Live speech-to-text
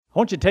I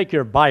want you to take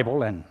your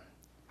Bible and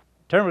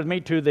turn with me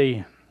to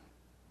the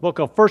book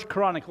of 1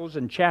 Chronicles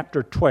in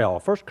chapter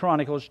 12. 1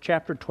 Chronicles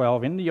chapter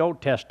 12 in the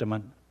Old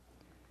Testament.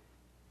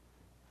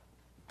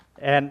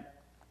 And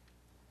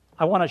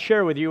I want to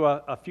share with you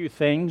a few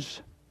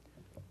things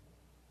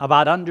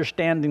about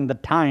understanding the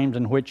times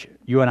in which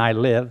you and I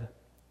live.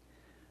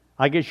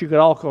 I guess you could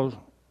also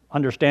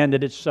understand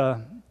that it's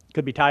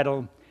could be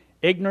titled,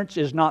 Ignorance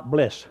is Not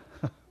Bliss.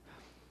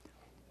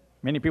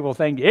 Many people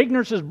think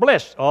ignorance is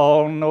bliss.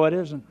 Oh, no, it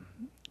isn't.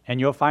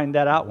 And you'll find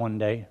that out one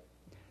day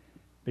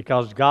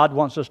because God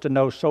wants us to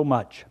know so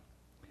much.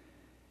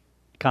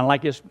 Kind of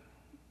like this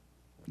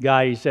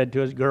guy, he said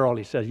to his girl,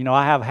 he says,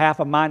 I have half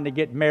a mind to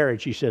get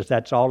married. She says,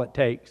 that's all it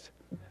takes.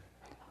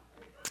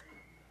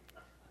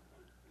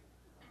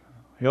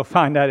 You'll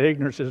find that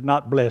ignorance is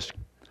not bliss.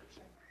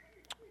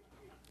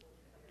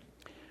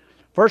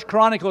 1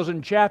 Chronicles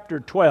in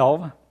chapter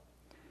 12,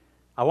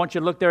 I want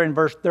you to look there in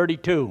verse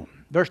 32.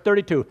 Verse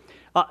 32.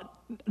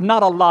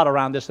 Not a lot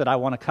around this that I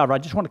want to cover. I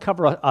just want to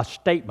cover a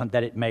statement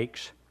that it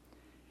makes.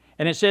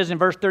 And it says in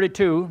verse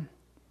 32,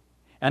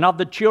 and of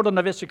the children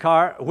of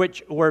Issachar,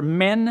 which were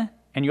men,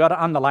 and you ought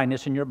to underline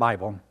this in your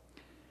Bible,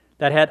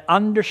 that had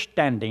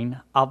understanding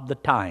of the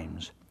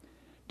times,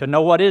 to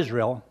know what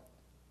Israel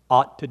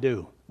ought to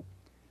do.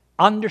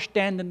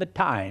 Understanding the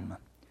time,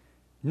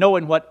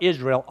 knowing what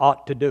Israel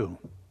ought to do.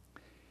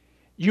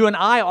 You and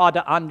I ought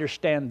to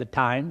understand the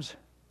times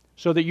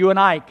so that you and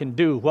I can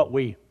do what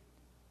we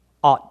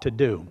ought to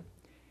do.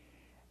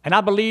 And I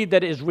believe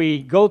that as we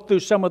go through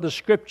some of the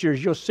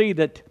scriptures, you'll see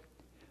that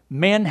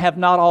men have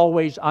not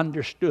always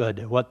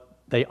understood what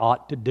they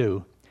ought to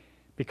do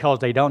because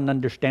they don't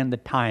understand the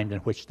times in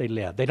which they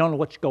live. They don't know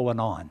what's going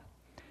on.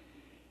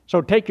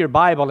 So take your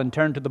Bible and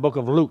turn to the book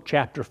of Luke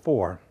chapter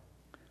 4.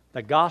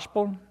 The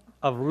Gospel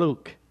of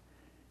Luke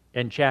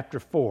in chapter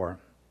 4.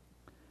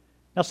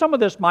 Now some of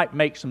this might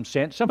make some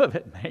sense, some of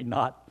it may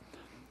not.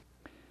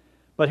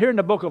 But here in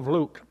the book of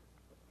Luke,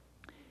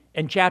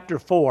 in chapter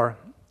 4,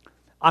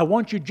 I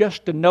want you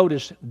just to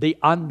notice the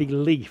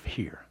unbelief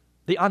here.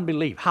 The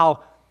unbelief,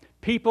 how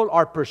people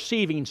are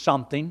perceiving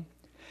something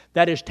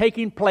that is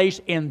taking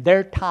place in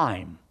their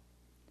time.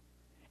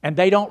 And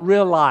they don't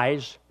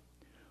realize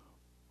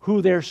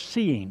who they're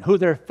seeing, who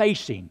they're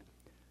facing,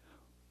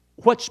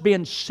 what's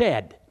being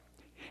said.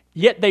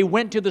 Yet they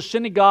went to the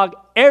synagogue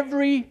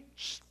every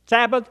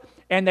Sabbath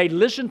and they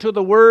listened to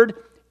the word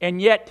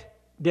and yet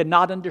did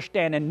not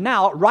understand. And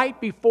now, right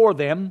before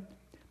them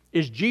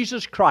is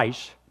Jesus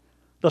Christ,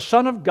 the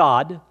Son of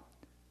God,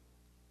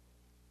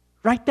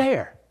 right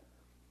there.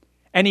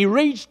 And he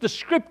reads the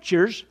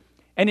scriptures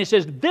and he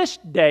says, this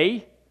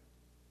day,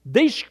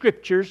 these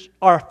scriptures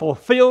are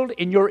fulfilled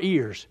in your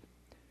ears.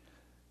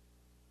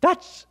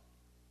 That's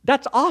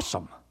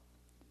awesome.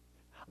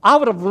 I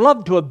would have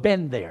loved to have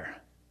been there.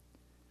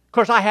 Of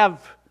course, I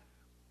have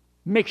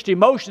mixed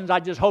emotions.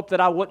 I just hope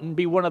that I wouldn't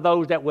be one of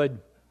those that would,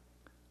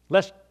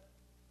 let's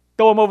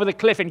throw him over the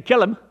cliff and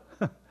kill him.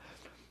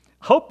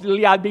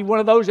 Hopefully, I'd be one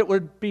of those that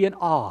would be in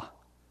awe.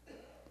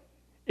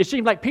 It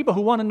seems like people who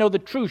want to know the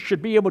truth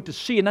should be able to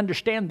see and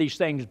understand these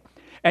things.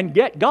 And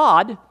yet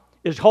God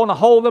is going to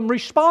hold them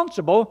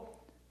responsible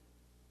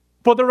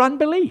for their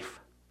unbelief.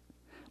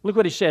 Look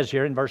what he says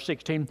here in verse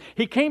 16.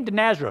 He came to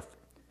Nazareth,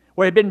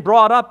 where he had been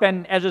brought up,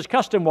 and as his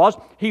custom was,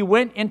 he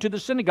went into the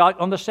synagogue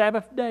on the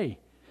Sabbath day,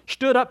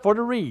 stood up for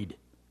to read.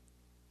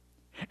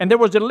 And there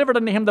was delivered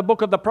unto him the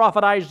book of the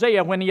prophet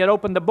Isaiah. When he had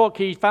opened the book,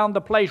 he found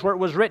the place where it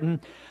was written,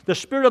 the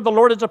Spirit of the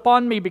Lord is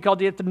upon me, because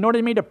he hath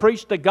anointed me to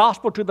preach the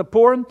gospel to the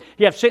poor.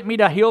 He hath sent me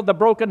to heal the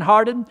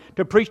brokenhearted,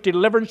 to preach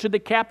deliverance to the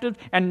captive,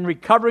 and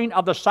recovering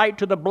of the sight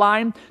to the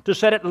blind, to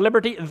set at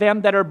liberty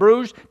them that are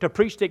bruised, to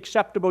preach the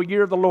acceptable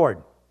year of the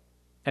Lord.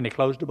 And he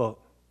closed the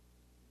book.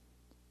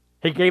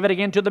 He gave it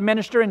again to the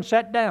minister and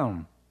sat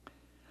down.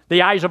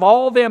 The eyes of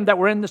all them that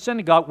were in the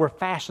synagogue were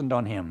fastened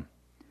on him.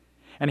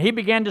 And he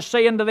began to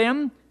say unto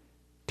them,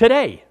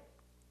 today,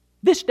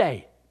 this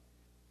day,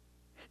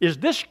 is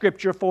this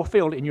scripture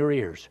fulfilled in your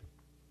ears?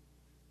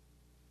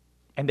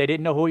 And they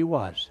didn't know who he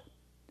was.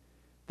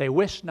 They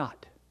wist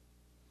not.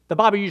 The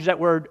Bible uses that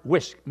word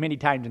wist many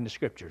times in the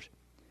scriptures.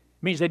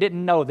 It means they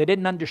didn't know, they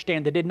didn't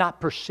understand, they did not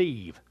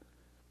perceive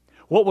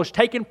what was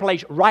taking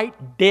place right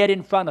dead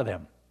in front of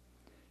them.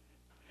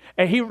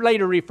 And he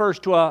later refers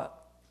to a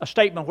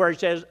statement where he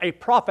says, a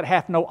prophet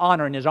hath no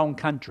honor in his own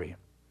country.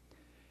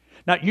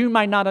 Now, you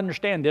might not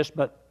understand this,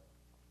 but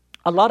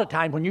a lot of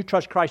times when you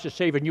trust Christ as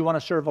Savior and you want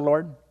to serve the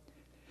Lord,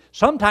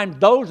 sometimes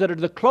those that are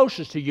the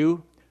closest to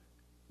you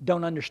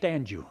don't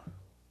understand you.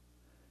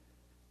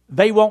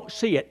 They won't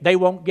see it. They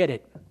won't get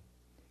it.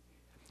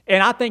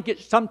 And I think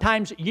it's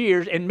sometimes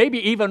years, and maybe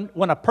even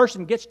when a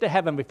person gets to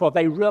heaven before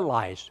they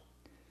realize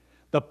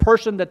the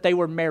person that they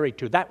were married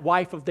to, that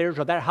wife of theirs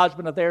or that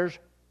husband of theirs,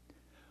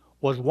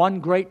 was one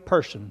great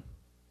person,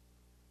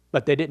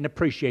 but they didn't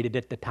appreciate it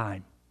at the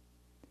time.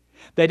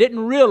 They didn't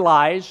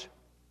realize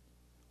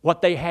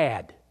what they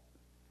had.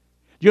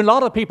 A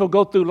lot of people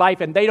go through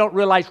life and they don't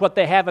realize what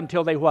they have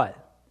until they what?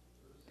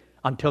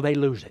 Until they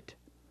lose it.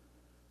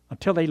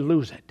 Until they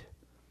lose it.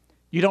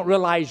 You don't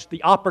realize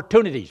the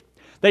opportunities.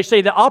 They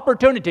say the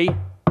opportunity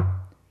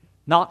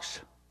knocks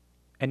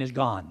and is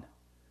gone.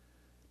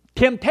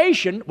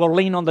 Temptation will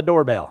lean on the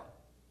doorbell.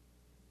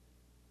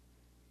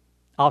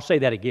 I'll say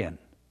that again.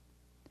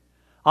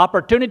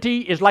 Opportunity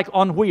is like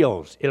on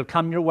wheels. It'll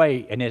come your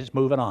way and it's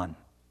moving on.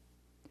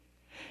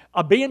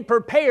 Being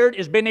prepared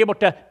is being able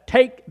to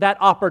take that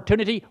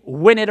opportunity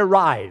when it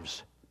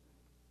arrives.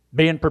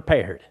 Being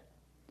prepared.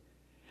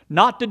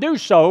 Not to do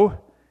so,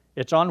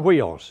 it's on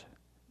wheels.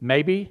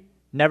 Maybe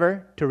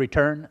never to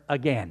return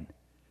again.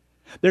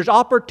 There's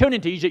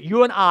opportunities that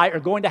you and I are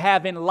going to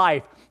have in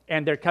life,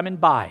 and they're coming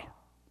by,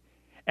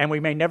 and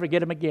we may never get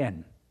them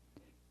again.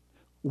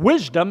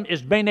 Wisdom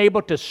is being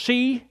able to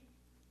see,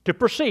 to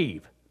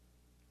perceive,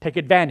 take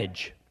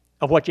advantage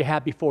of what you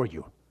have before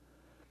you.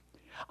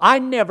 I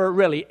never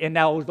really, in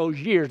those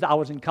years that I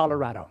was in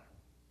Colorado,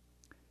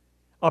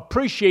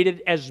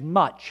 appreciated as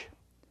much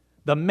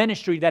the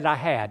ministry that I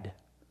had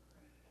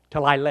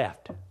till I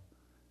left.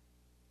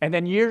 And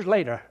then years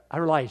later, I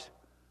realized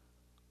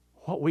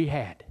what we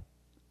had.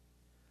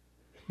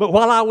 But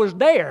while I was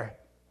there,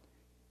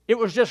 it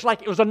was just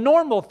like it was a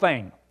normal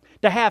thing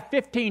to have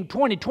 15,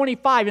 20,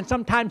 25, and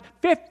sometimes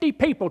 50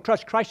 people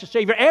trust Christ as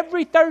Savior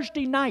every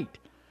Thursday night.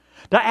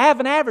 To have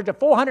an average of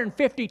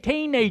 450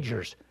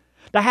 teenagers.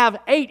 To have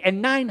 800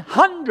 and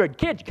 900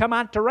 kids come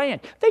out to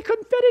ranch. They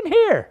couldn't fit in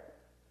here.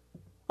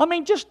 I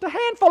mean, just a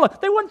handful of,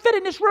 they wouldn't fit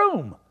in this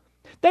room.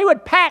 They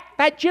would pack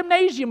that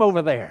gymnasium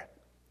over there.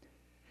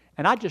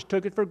 And I just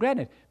took it for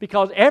granted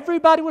because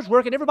everybody was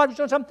working, everybody was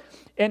doing something,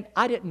 and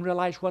I didn't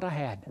realize what I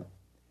had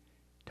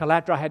till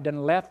after I had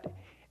done left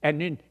and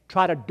then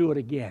try to do it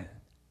again.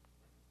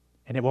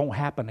 And it won't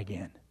happen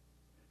again.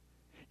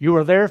 You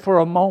were there for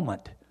a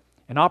moment,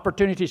 and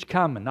opportunities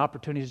come and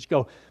opportunities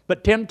go.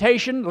 But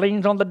temptation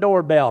leans on the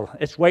doorbell.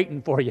 It's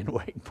waiting for you and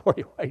waiting for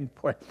you, waiting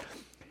for you.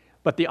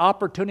 But the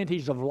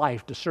opportunities of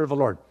life to serve the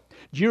Lord.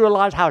 Do you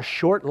realize how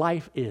short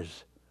life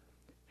is?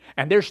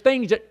 And there's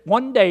things that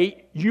one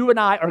day you and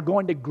I are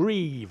going to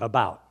grieve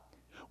about.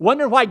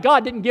 Wonder why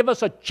God didn't give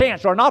us a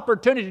chance or an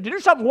opportunity to do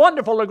something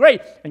wonderful or great.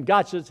 And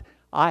God says,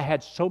 I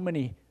had so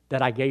many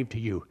that I gave to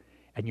you,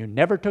 and you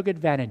never took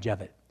advantage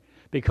of it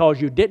because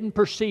you didn't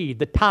perceive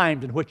the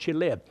times in which you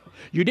lived.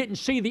 You didn't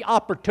see the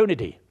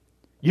opportunity.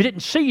 You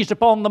didn't seize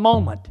upon the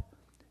moment.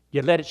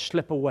 You let it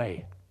slip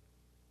away.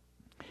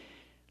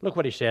 Look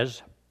what he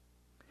says.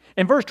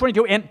 In verse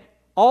 22, and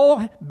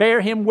all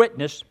bear him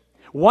witness,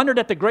 wondered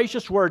at the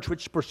gracious words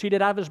which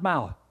proceeded out of his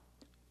mouth.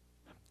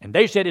 And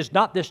they said, is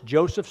not this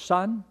Joseph's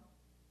son?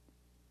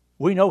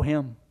 We know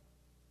him.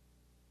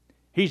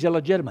 He's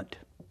illegitimate.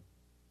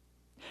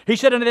 He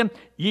said unto them,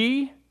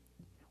 ye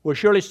will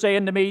surely say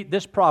unto me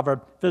this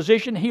proverb,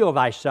 physician, heal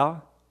thyself,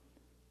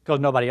 because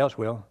nobody else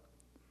will.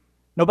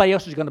 Nobody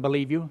else is going to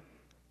believe you.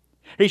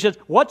 He says,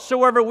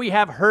 whatsoever we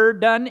have heard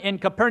done in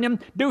Capernaum,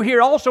 do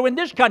here also in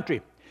this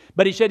country.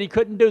 But he said he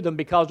couldn't do them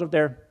because of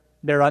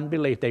their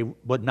unbelief. They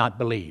would not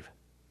believe.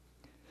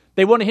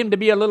 They wanted him to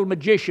be a little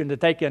magician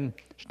that they can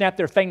snap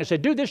their finger and say,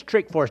 do this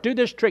trick for us, do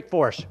this trick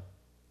for us.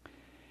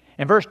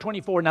 In verse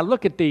 24, now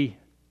look at the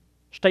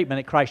statement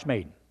that Christ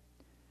made.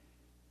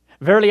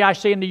 Verily I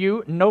say unto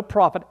you, no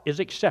prophet is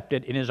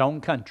accepted in his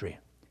own country.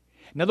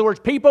 In other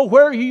words, people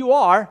where you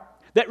are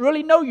that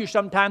really know you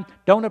sometimes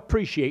don't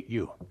appreciate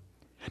you.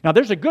 Now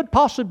there's a good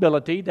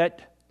possibility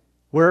that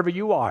wherever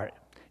you are,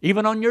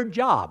 even on your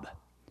job,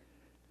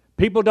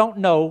 people don't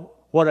know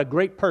what a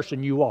great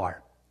person you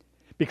are.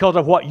 Because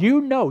of what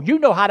you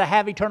know how to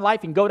have eternal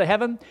life and go to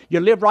heaven. You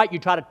live right, you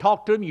try to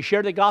talk to them, you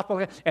share the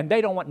gospel, and they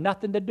don't want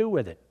nothing to do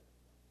with it.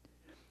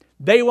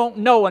 They won't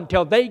know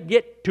until they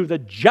get to the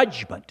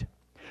judgment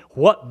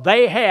what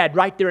they had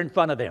right there in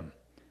front of them.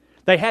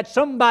 They had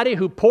somebody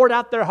who poured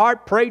out their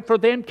heart, prayed for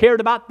them, cared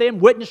about them,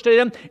 witnessed to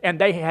them,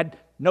 and they had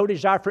no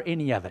desire for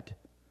any of it.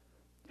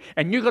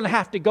 And you're going to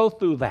have to go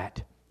through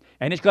that.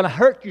 And it's going to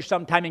hurt you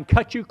sometime and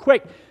cut you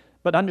quick.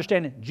 But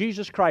understand that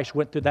Jesus Christ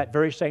went through that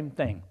very same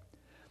thing.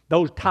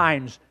 Those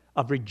times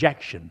of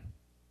rejection.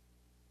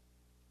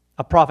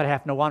 A prophet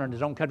hath no honor in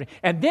his own country.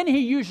 And then he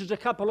uses a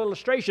couple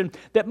illustrations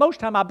that most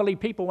time I believe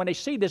people, when they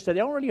see this, they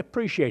don't really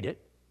appreciate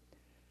it.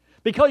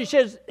 Because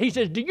he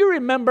says, do you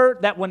remember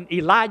that when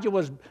Elijah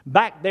was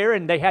back there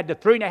and they had the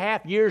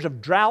 3.5 years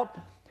of drought,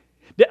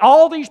 that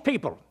all these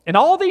people in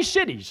all these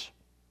cities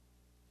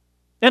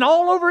and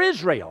all over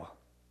Israel,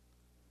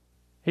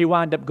 he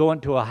wound up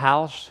going to a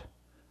house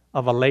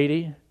of a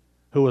lady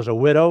who was a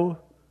widow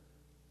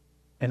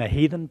in a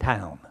heathen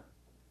town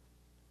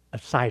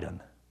of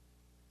Sidon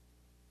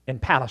in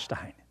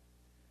Palestine.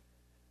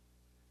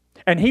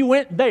 And he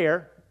went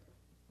there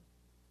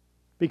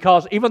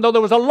because even though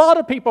there was a lot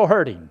of people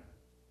hurting,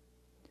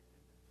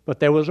 but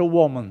there was a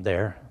woman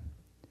there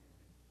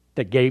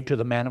that gave to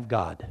the man of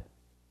God.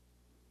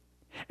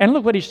 And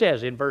look what he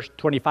says in verse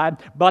 25.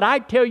 But I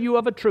tell you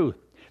of a truth,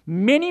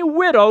 many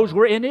widows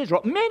were in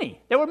Israel.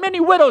 Many. There were many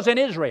widows in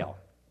Israel.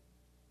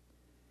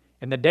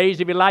 In the days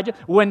of Elijah,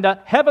 when the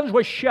heavens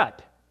were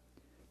shut,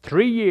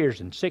 3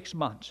 years and 6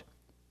 months.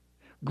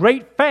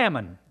 Great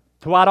famine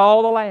throughout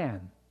all the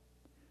land.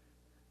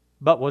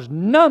 but was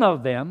none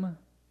of them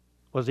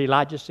was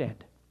Elijah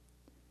sent,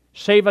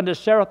 save unto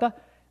Sarepta,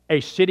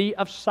 a city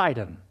of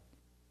Sidon,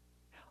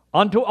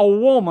 unto a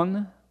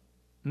woman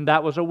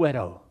that was a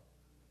widow.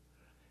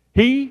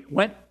 He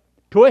went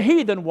to a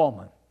heathen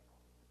woman,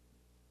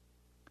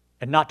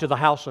 and not to the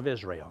house of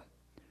Israel,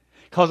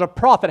 because a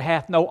prophet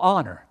hath no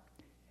honor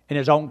in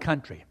his own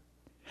country.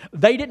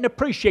 They didn't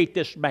appreciate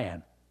this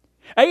man.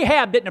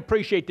 Ahab didn't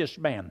appreciate this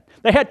man.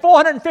 They had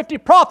 450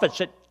 prophets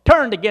that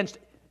turned against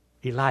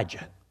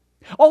Elijah.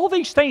 All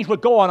these things were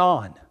going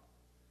on.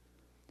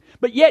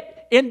 But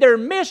yet, in their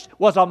midst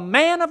was a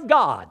man of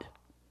God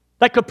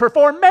that could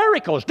perform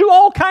miracles, do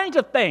all kinds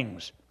of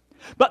things.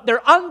 But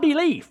their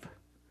unbelief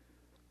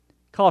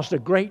caused a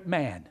great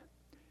man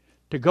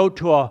to go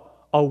to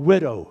a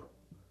widow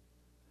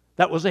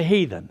that was a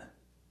heathen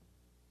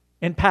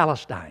in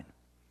Palestine.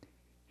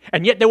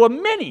 And yet there were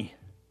many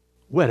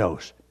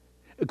widows.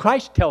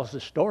 Christ tells the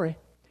story.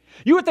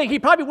 You would think he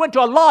probably went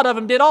to a lot of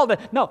them, did all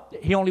that. No,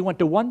 he only went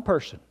to one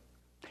person,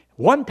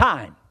 one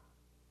time.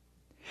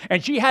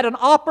 And she had an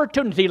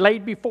opportunity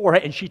laid before her,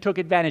 and she took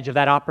advantage of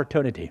that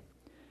opportunity.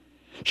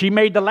 She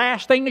made the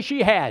last thing that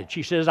she had.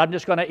 She says, I'm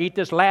just going to eat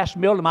this last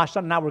meal, and my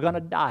son and I, we're going to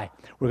die.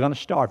 We're going to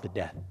starve to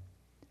death.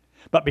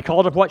 But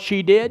because of what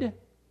she did,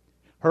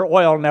 her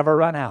oil never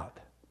ran out.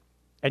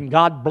 And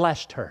God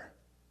blessed her.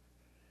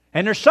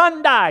 And her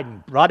son died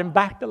and brought him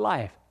back to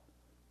life.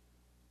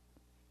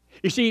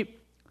 You see,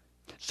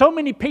 so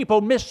many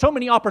people miss so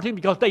many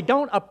opportunities because they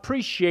don't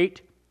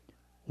appreciate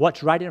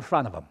what's right in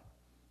front of them,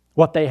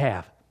 what they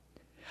have.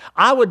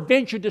 I would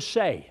venture to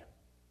say,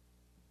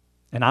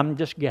 and I'm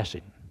just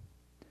guessing,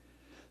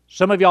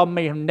 some of y'all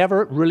may have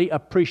never really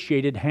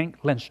appreciated Hank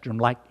Lindstrom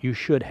like you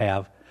should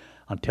have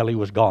until he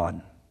was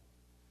gone.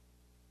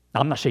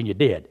 Now, I'm not saying you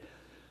did,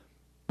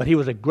 but he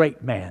was a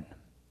great man.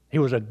 He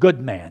was a good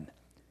man.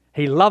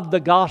 He loved the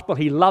gospel.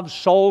 He loved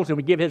souls and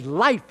would give his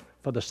life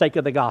for the sake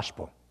of the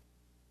gospel,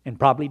 and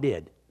probably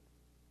did.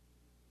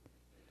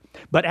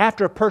 But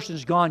after a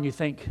person's gone, you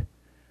think,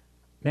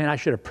 man, I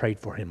should have prayed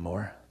for him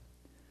more.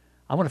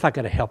 I wonder if I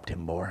could have helped him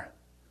more.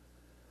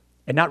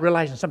 And not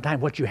realizing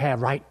sometimes what you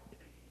have right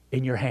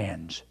in your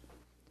hands.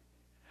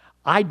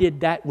 I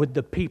did that with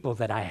the people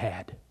that I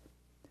had.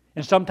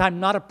 And sometimes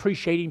not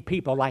appreciating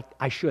people like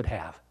I should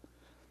have.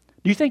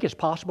 Do you think it's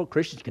possible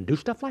Christians can do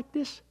stuff like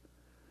this?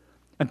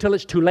 Until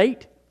it's too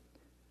late?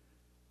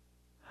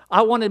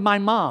 I wanted my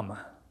mom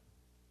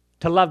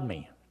to love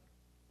me.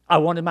 I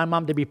wanted my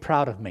mom to be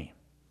proud of me.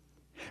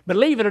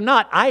 Believe it or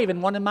not, I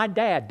even wanted my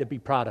dad to be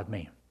proud of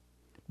me.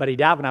 But he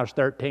died when I was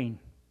 13.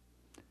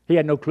 He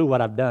had no clue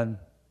what I've done.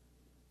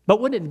 But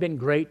wouldn't it have been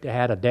great to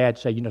have a dad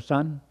say, you know,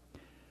 son,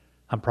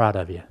 I'm proud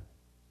of you.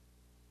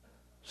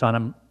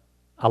 Son,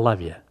 I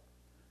love you.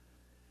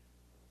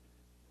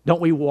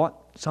 Don't we want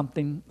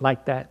something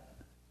like that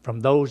from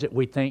those that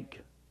we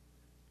think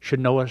should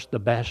know us the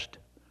best?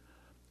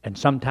 And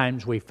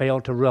sometimes we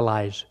fail to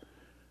realize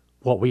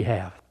what we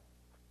have.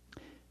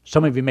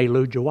 Some of you may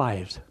lose your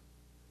wives.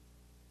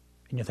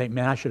 And you think,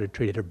 man, I should have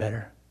treated her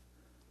better.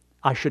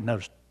 I shouldn't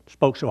have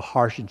spoke so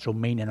harsh and so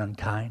mean and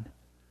unkind.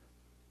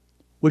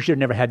 We should have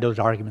never had those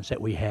arguments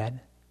that we had.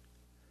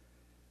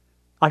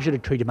 I should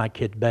have treated my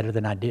kids better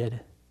than I did.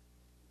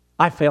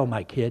 I failed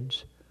my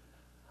kids.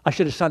 I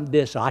should have done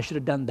this, or I should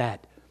have done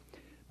that.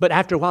 But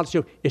after a while,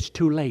 it's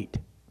too late.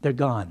 They're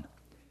gone.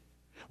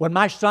 When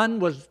my son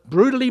was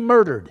brutally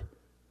murdered,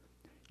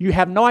 you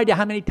have no idea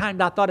how many times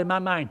I thought in my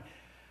mind,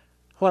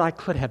 what I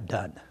could have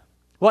done,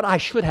 what I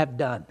should have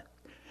done.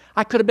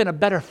 I could have been a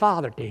better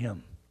father to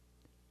him.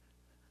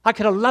 I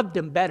could have loved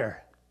him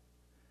better.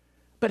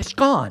 But it's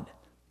gone.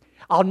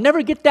 I'll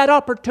never get that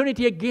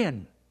opportunity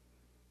again.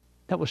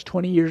 That was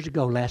 20 years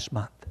ago last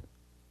month.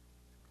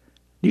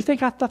 Do you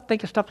think I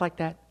think of stuff like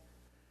that?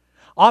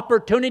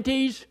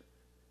 Opportunities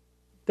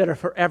that are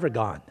forever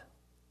gone.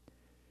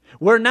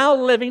 We're now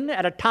living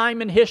at a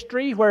time in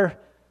history where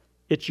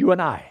it's you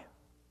and I.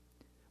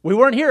 We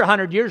weren't here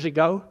 100 years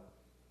ago,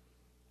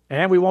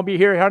 and we won't be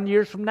here 100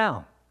 years from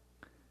now.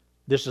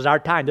 This is our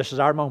time. This is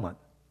our moment.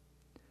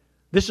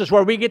 This is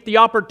where we get the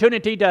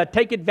opportunity to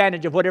take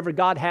advantage of whatever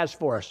God has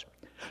for us,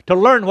 to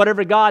learn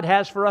whatever God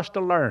has for us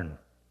to learn.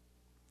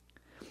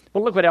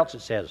 Well, look what else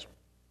it says.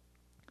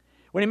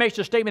 When he makes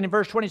a statement in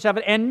verse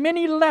 27, and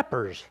many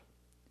lepers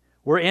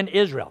were in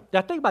Israel.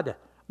 Now think about that.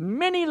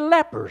 Many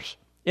lepers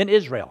in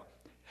Israel.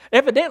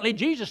 Evidently,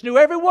 Jesus knew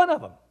every one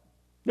of them.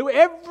 Knew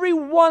every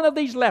one of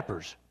these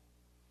lepers.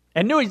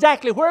 And knew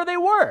exactly where they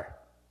were.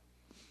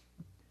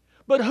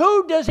 But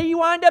who does he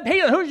wind up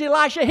healing? Who does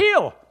Elisha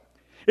heal?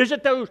 Is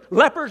it those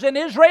lepers in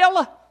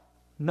Israel?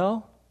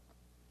 No.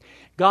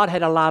 God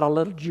had allowed a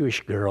little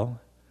Jewish girl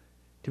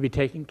to be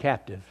taken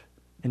captive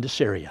into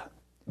Syria.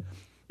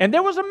 And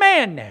there was a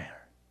man there.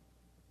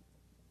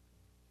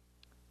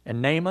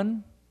 And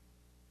Naaman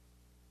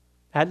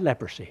had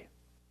leprosy.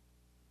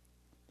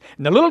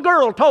 And the little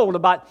girl told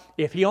about,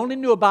 if he only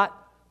knew about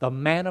the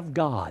man of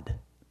God.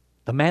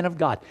 The man of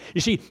God.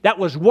 You see, that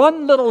was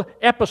one little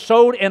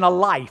episode in a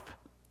life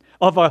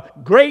of a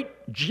great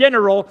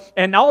general,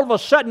 and all of a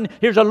sudden,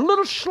 here's a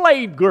little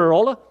slave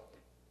girl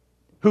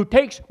who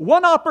takes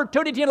one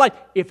opportunity in life.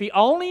 If he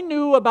only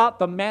knew about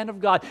the man of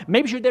God,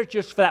 maybe she's there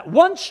just for that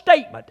one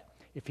statement.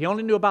 If he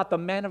only knew about the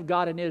man of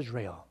God in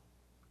Israel,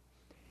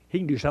 he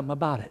can do something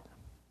about it.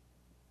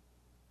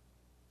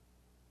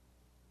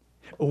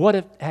 What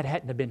if that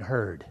hadn't have been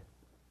heard?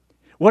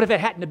 What if it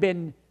hadn't have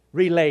been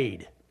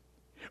relayed?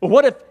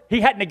 What if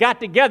he hadn't have got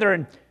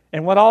together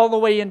and went all the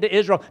way into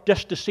Israel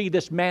just to see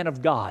this man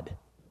of God?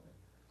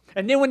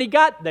 And then when he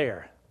got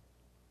there,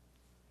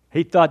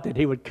 he thought that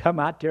he would come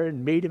out there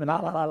and meet him and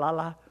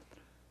la.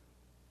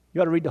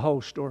 You ought to read the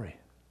whole story.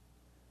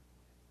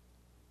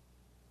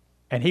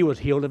 And he was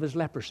healed of his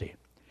leprosy.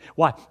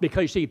 Why?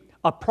 Because, you see,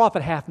 a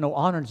prophet hath no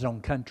honor in his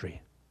own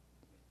country.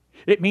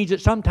 It means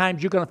that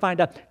sometimes you're going to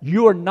find out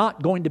you are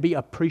not going to be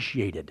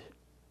appreciated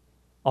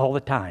all the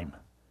time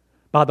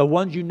by the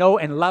ones you know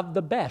and love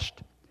the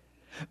best.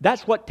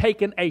 That's what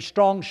taking a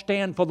strong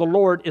stand for the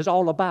Lord is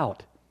all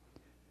about.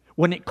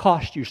 When it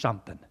costs you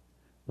something,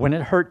 when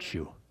it hurts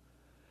you,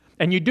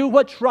 and you do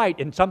what's right,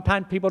 and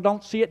sometimes people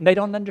don't see it and they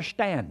don't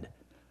understand,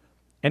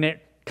 and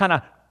it kind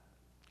of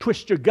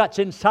twists your guts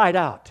inside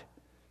out,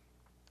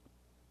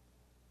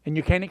 and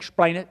you can't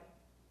explain it,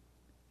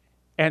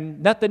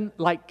 and nothing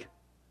like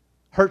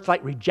hurts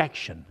like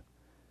rejection.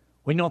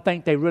 We don't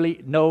think they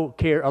really know,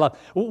 care, or love.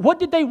 What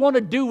did they want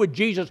to do with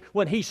Jesus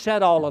when he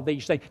said all of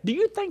these things? Do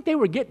you think they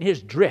were getting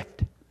his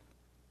drift?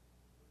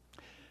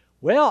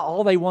 Well,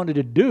 all they wanted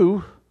to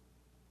do,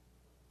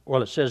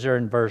 well, it says there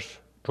in verse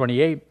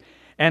 28,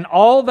 and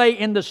all they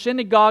in the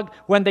synagogue,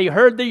 when they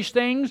heard these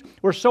things,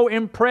 were so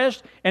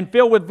impressed and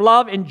filled with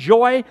love and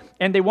joy,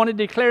 and they wanted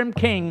to declare him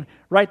king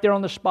right there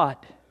on the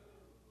spot.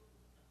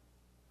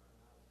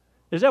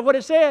 Is that what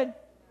it said?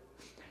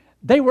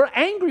 They were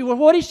angry with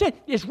what he said.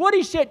 Is what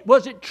he said,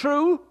 was it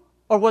true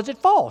or was it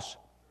false?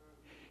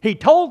 He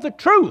told the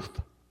truth.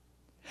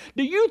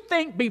 Do you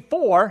think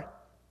before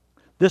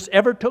this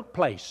ever took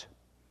place,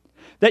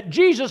 that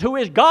Jesus, who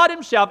is God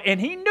himself, and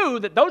he knew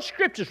that those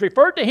scriptures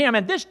referred to him,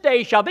 and this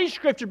day shall these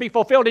scriptures be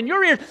fulfilled in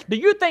your ears, do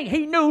you think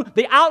he knew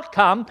the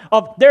outcome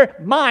of their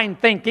mind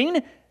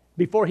thinking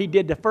before he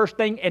did the first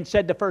thing and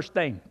said the first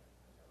thing?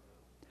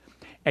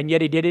 And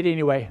yet he did it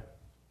anyway.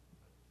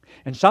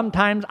 And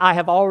sometimes I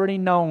have already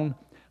known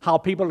how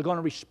people are going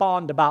to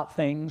respond about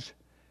things,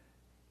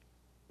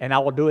 and I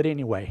will do it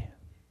anyway.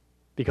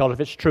 Because if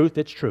it's truth,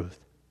 it's truth.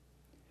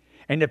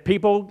 And if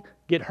people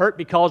get hurt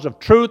because of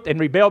truth and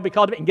rebel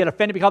because of it and get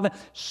offended because of it,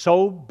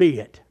 so be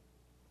it.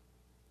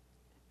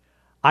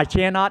 I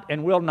cannot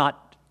and will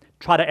not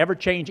try to ever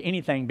change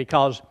anything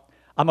because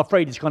I'm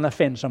afraid it's going to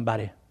offend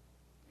somebody.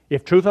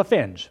 If truth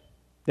offends,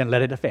 then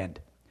let it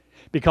offend.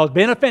 Because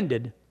being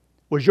offended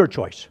was your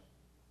choice.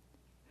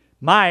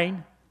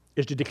 Mine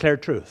is to declare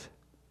truth.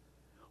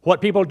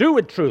 What people do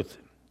with truth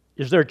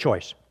is their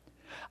choice.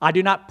 I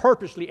do not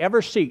purposely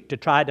ever seek to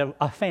try to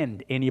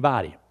offend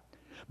anybody.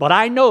 But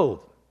I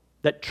know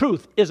that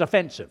truth is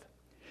offensive.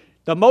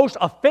 The most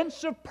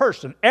offensive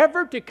person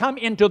ever to come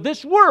into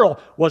this world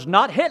was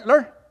not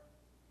Hitler,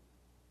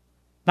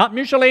 not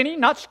Mussolini,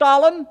 not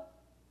Stalin,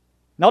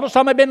 not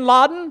Osama bin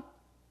Laden,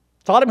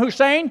 Saddam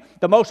Hussein.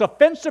 The most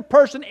offensive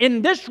person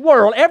in this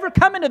world, ever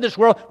come into this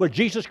world, was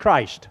Jesus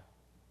Christ.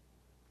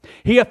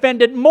 He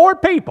offended more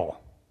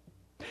people.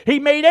 He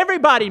made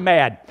everybody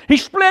mad. He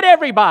split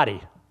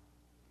everybody.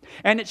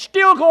 And it's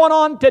still going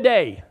on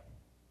today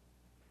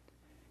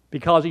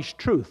because he's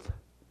truth.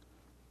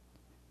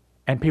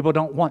 And people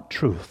don't want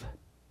truth.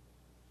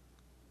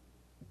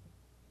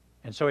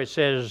 And so it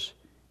says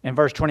in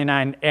verse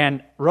 29,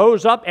 and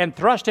rose up and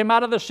thrust him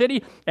out of the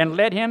city and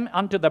led him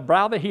unto the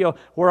brow of the hill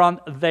whereon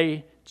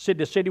the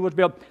city was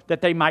built,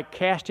 that they might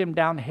cast him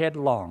down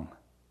headlong.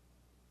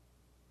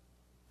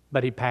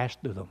 But he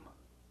passed through them.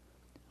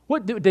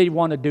 What did they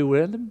want to do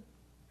with him?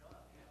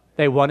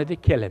 They wanted to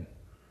kill him.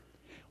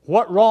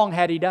 What wrong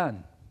had he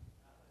done?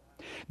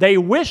 They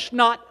wished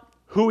not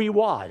who he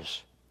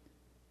was.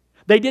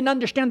 They didn't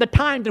understand the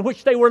times in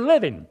which they were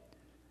living,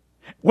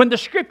 when the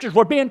scriptures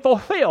were being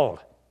fulfilled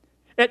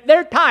at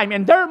their time,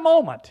 in their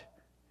moment,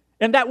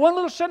 in that one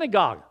little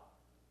synagogue.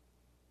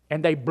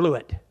 And they blew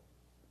it.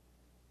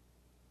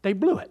 They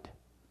blew it.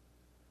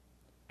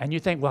 And you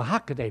think, well, how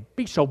could they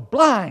be so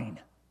blind?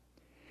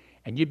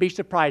 And you'd be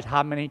surprised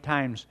how many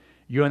times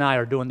you and I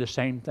are doing the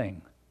same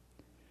thing.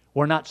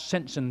 We're not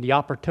sensing the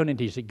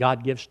opportunities that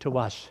God gives to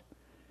us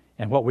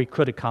and what we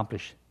could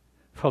accomplish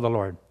for the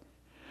Lord.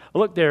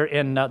 Look there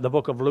in the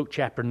book of Luke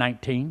chapter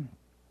 19.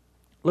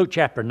 Luke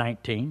chapter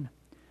 19.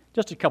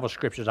 Just a couple of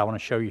scriptures I want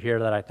to show you here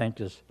that I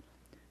think is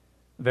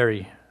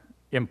very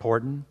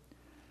important.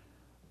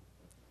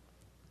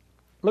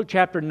 Luke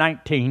chapter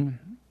 19,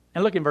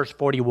 and look in verse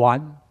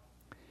 41.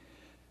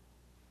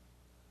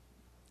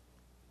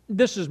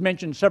 This is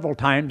mentioned several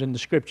times in the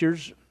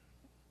scriptures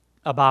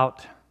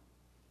about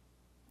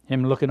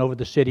him looking over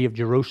the city of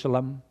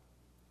Jerusalem.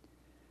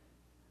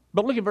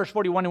 But look at verse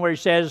 41 where he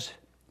says,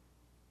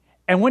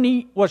 and when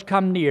he was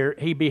come near,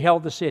 he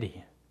beheld the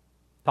city,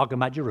 talking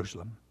about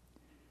Jerusalem,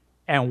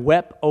 and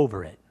wept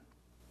over it.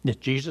 Yes,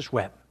 Jesus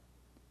wept.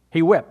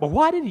 He wept. But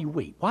why did he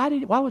weep? Why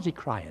was he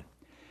crying?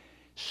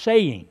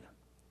 Saying.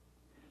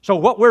 So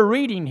what we're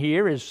reading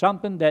here is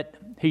something that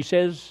he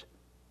says,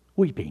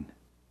 weeping.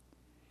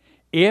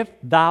 If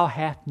thou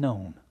hast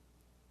known.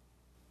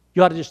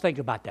 You ought to just think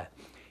about that.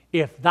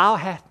 If thou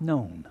hast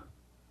known.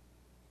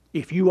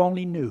 If you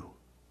only knew.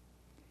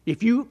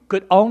 If you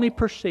could only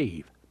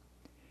perceive.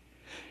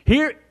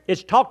 Here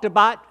it's talked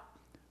about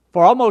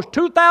for almost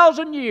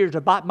 2,000 years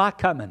about my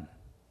coming.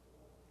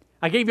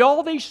 I gave you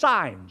all these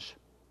signs,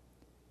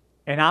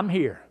 and I'm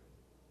here.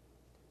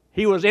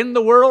 He was in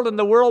the world, and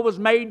the world was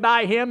made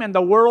by Him, and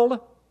the world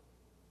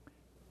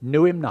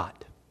knew Him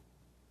not.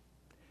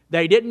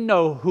 They didn't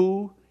know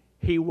who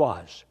He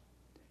was.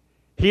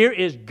 Here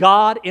is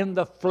God in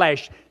the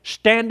flesh,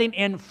 standing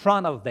in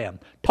front of them,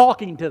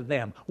 talking to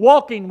them,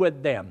 walking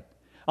with them.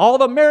 All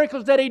the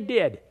miracles that He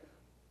did.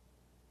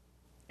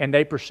 And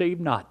they perceived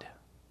not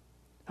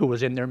who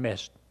was in their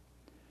midst.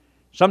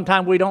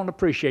 Sometimes we don't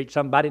appreciate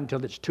somebody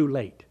until it's too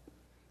late.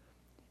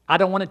 I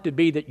don't want it to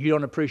be that you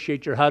don't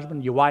appreciate your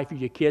husband, your wife, or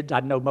your kids.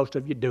 I know most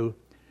of you do.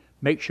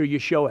 Make sure you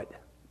show it.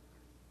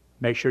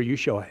 Make sure you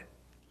show it.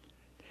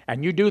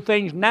 And you do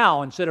things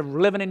now instead of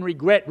living in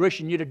regret,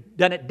 wishing you'd have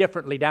done it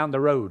differently down the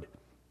road.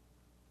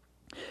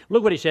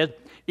 Look what he says.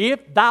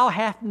 If thou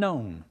hast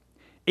known,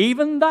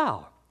 even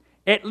thou,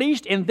 at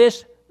least in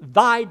this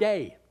thy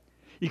day.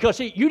 Because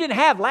see, you didn't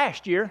have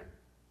last year.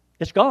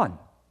 It's gone.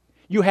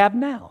 You have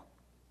now.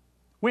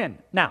 When?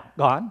 Now.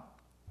 Gone.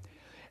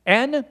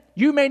 And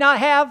you may not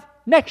have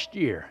next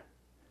year.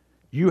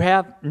 You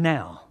have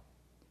now.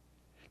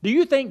 Do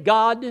you think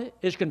God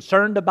is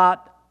concerned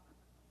about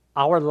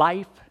our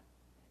life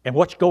and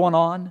what's going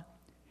on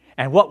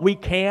and what we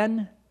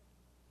can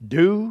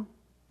do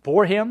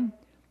for Him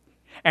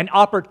and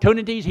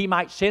opportunities He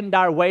might send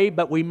our way,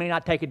 but we may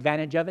not take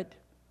advantage of it?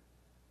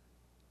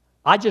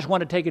 I just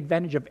want to take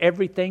advantage of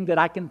everything that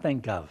I can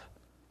think of.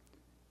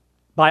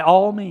 By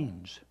all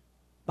means.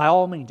 By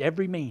all means,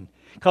 every means.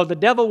 Because the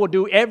devil will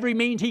do every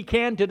means he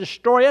can to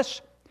destroy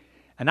us,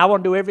 and I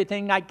want to do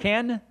everything I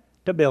can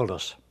to build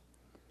us.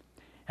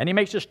 And he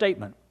makes a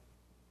statement.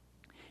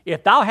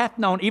 If thou hast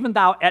known, even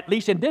thou, at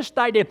least in this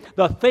thy day,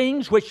 the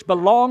things which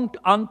belong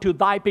unto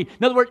thy people.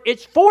 In other words,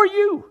 it's for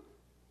you.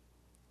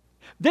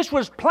 This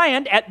was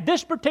planned at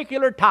this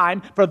particular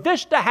time for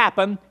this to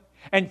happen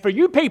and for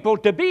you people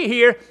to be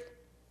here.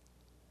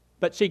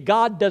 But see,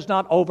 God does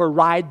not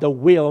override the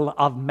will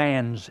of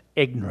man's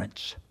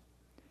ignorance.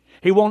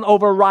 He won't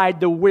override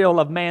the will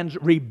of man's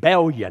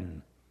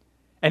rebellion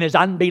and his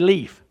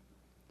unbelief.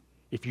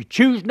 If you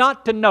choose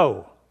not to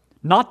know,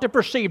 not to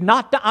perceive,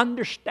 not to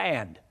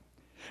understand,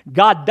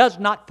 God does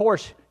not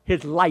force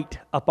His light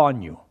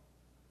upon you.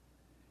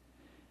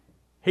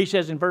 He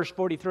says in verse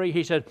 43,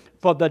 He says,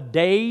 for the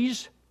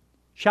days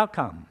shall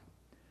come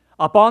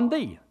upon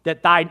thee,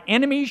 that thine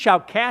enemies shall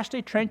cast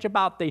a trench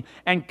about thee,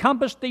 and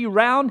compass thee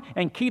round,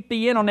 and keep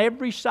thee in on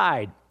every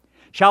side,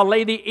 shall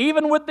lay thee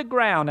even with the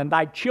ground, and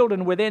thy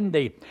children within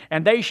thee,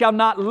 and they shall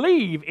not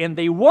leave in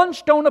thee one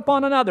stone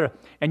upon another.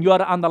 And you ought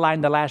to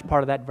underline the last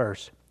part of that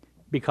verse.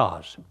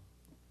 Because.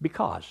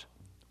 Because.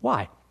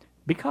 Why?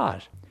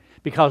 Because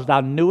thou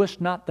knewest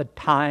not the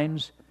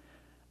times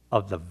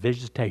of the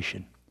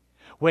visitation.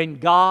 When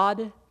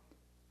God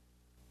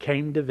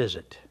came to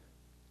visit,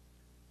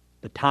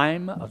 the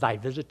time of thy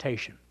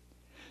visitation,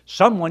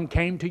 someone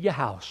came to your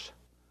house.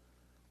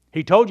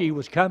 He told you he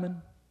was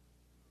coming.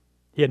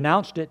 He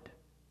announced it.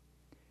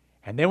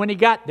 And then when he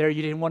got there,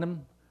 you didn't want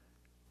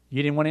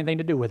anything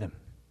to do with him.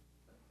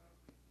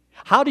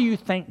 How do you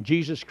think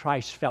Jesus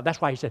Christ felt?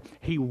 That's why he said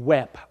he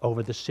wept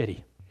over the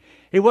city.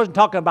 He wasn't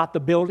talking about the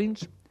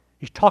buildings.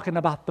 He's talking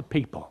about the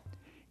people.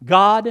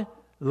 God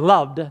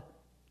loved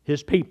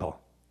His people.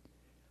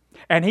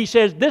 And He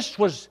says this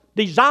was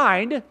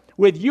designed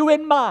with you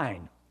in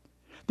mind.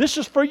 This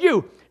is for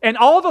you. And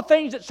all the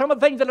things some of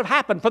the things that have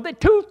happened for the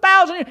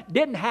 2,000 years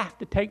didn't have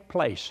to take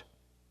place.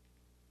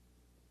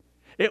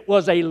 It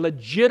was a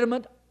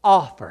legitimate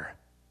offer.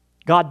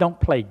 God don't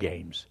play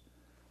games.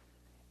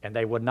 And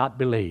they would not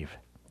believe.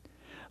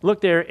 Look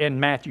there in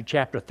Matthew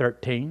chapter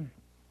 13.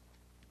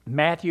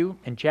 Matthew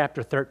in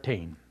chapter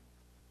 13.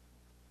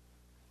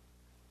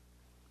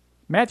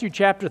 Matthew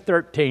chapter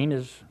 13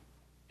 is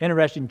an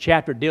interesting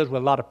chapter. It deals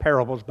with a lot of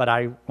parables, but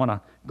I want to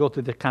go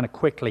through this kind of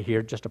quickly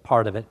here, just a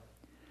part of it.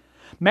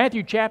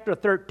 Matthew chapter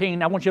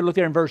 13, I want you to look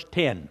there in verse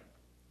 10.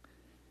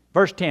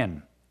 Verse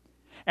 10.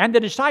 And the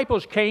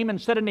disciples came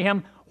and said unto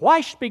him,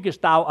 why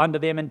speakest thou unto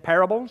them in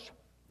parables?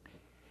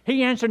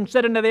 He answered and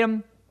said unto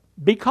them,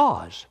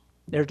 because.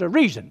 There's a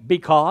reason.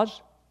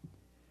 Because.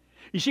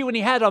 You see, when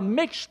he had a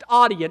mixed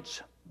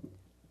audience,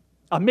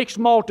 a mixed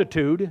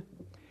multitude,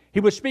 he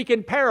would speak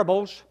in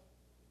parables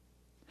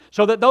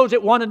so that those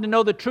that wanted to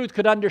know the truth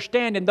could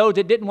understand, and those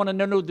that didn't want to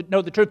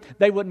know the truth,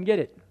 they wouldn't get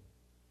it.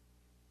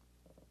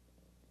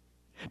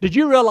 Did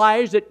you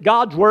realize that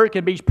God's Word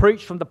can be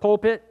preached from the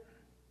pulpit?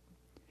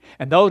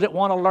 And those that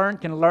want to learn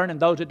can learn,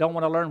 and those that don't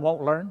want to learn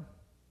won't learn?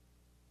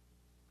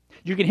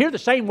 You can hear the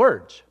same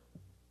words.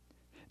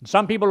 And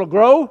some people will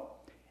grow,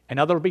 and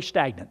others will be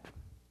stagnant.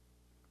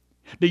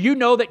 Do you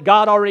know that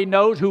God already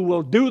knows who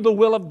will do the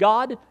will of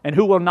God and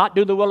who will not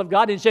do the will of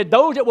God? And He said,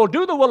 those that will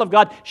do the will of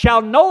God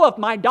shall know of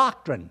my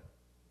doctrine.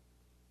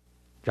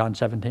 John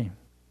 17.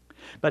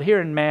 But here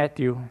in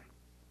Matthew,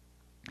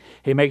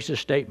 He makes a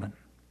statement.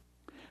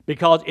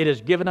 Because it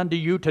is given unto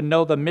you to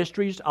know the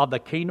mysteries of the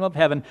kingdom of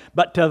heaven,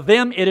 but to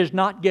them it is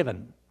not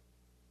given.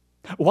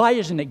 Why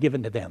isn't it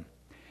given to them?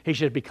 He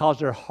says, because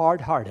they're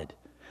hard-hearted.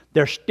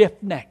 They're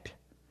stiff-necked.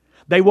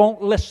 They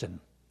won't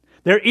listen.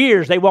 Their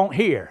ears they won't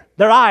hear.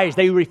 Their eyes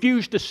they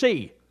refuse to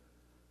see.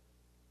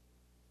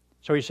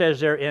 So He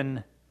says there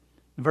in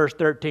verse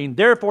 13,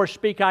 therefore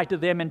speak I to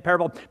them in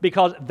parable,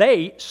 because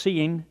they,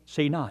 seeing,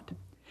 see not.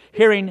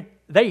 Hearing,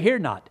 they hear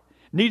not.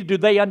 Neither do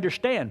they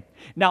understand.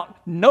 Now,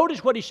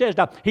 notice what He says.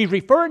 Now, He's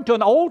referring to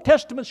an Old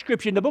Testament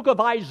scripture in the book of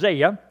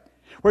Isaiah,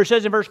 where it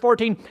says in verse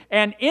 14,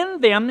 and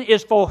in them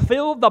is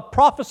fulfilled the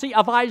prophecy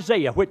of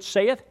Isaiah, which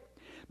saith,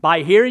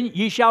 by hearing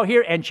ye shall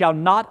hear, and shall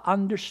not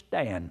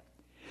understand.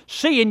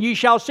 Seeing ye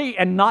shall see,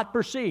 and not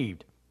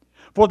perceived.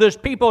 For this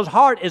people's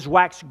heart is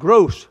waxed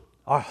gross,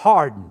 or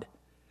hardened.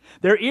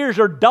 Their ears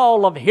are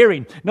dull of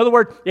hearing. In other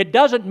words, it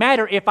doesn't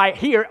matter if I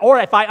hear or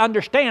if I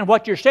understand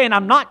what you're saying,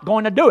 I'm not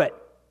going to do it.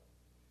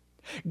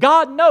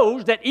 God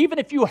knows that even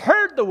if you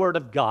heard the Word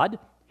of God,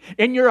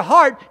 in your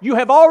heart you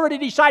have already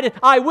decided,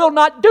 I will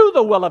not do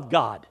the will of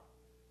God.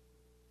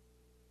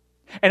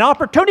 And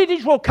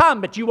opportunities will come,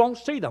 but you won't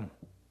see them.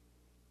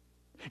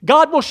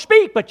 God will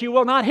speak, but you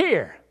will not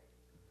hear.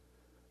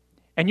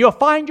 And you'll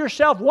find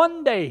yourself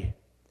one day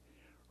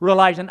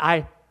realizing,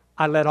 I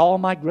let all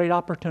my great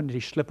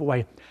opportunities slip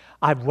away.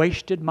 I've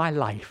wasted my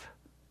life.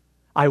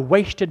 I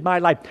wasted my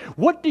life.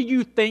 What do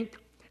you think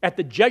at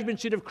the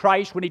judgment seat of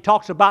Christ when He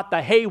talks about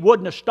the hay, wood,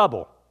 and the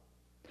stubble,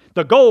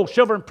 the gold,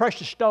 silver, and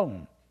precious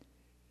stone?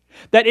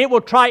 That it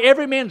will try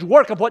every man's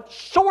work of what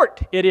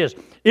sort it is.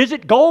 Is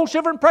it gold,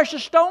 silver, and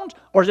precious stones?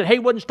 Or is it hay,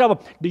 wood, and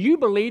stubble? Do you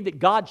believe that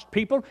God's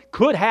people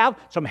could have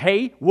some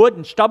hay, wood,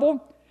 and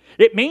stubble?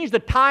 It means the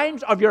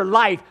times of your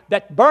life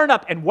that burn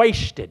up and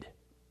wasted.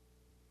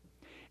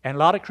 And a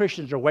lot of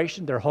Christians are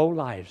wasting their whole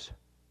lives.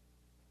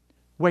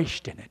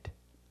 Wasting it.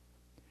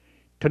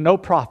 To no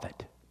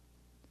profit.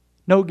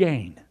 No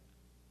gain.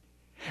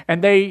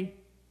 And they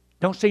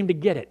don't seem to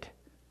get it.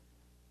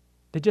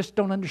 They just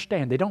don't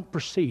understand. They don't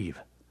perceive.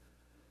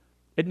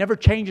 It never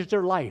changes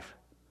their life.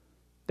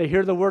 They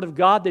hear the Word of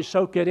God, they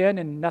soak it in,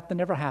 and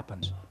nothing ever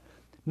happens.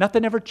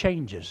 Nothing ever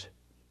changes.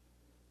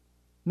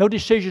 No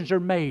decisions are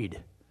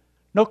made.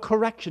 No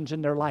corrections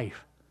in their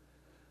life.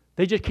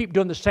 They just keep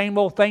doing the same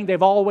old thing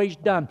they've always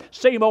done.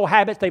 Same old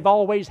habits they've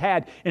always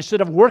had. Instead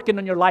of working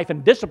on your life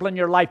and disciplining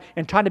your life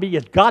and trying to be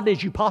as godly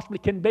as you possibly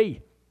can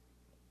be.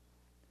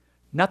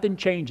 Nothing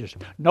changes.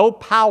 No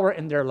power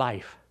in their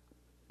life.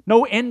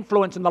 No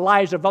influence in the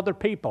lives of other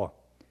people.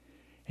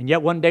 And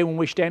yet one day when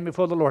we stand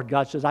before the Lord,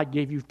 God says, I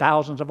gave you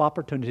thousands of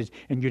opportunities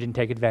and you didn't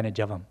take advantage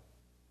of them.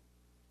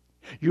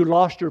 You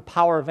lost your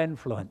power of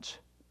influence.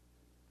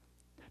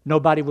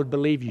 Nobody would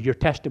believe you. Your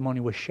testimony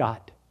was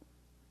shot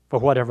for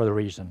whatever the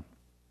reason.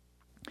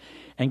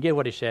 And get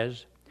what He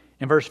says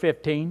in verse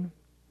 15.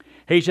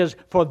 He says,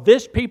 for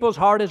this people's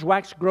heart is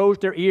waxed gross,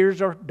 their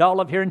ears are dull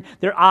of hearing,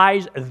 their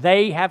eyes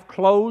they have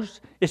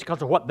closed. It's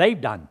because of what they've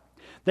done.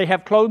 They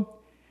have closed.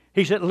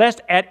 He said,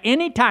 lest at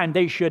any time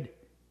they should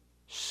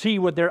see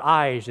with their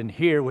eyes and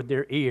hear with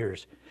their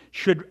ears,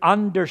 should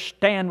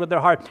understand with their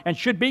heart, and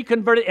should be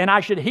converted, and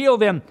I should heal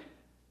them.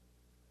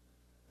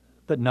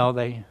 But no,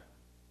 they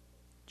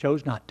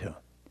chose not to.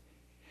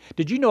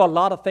 Did you know a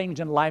lot of things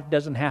in life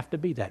doesn't have to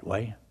be that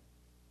way?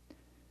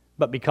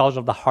 But because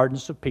of the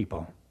hardness of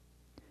people.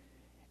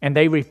 And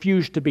they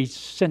refuse to be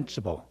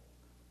sensible,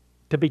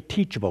 to be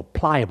teachable,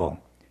 pliable,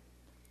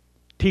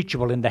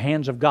 teachable in the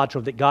hands of God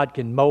so that God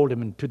can mold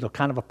them into the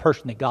kind of a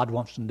person that God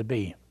wants them to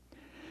be.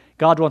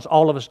 God wants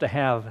all of us to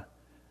have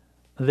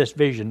this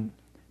vision.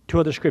 Two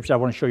other scriptures I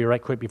want to show you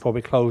right quick before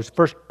we close.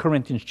 1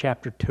 Corinthians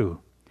chapter 2.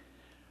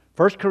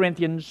 1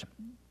 Corinthians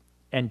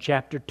and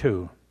chapter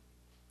 2.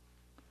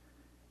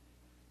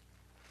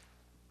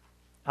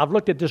 I've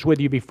looked at this with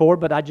you before,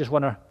 but I just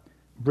want to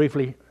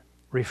briefly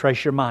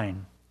refresh your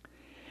mind.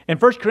 In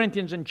 1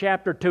 Corinthians in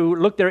chapter 2,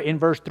 look there in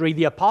verse 3,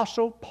 the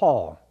Apostle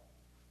Paul,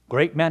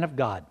 great man of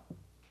God.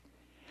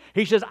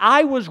 He says,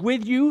 I was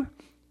with you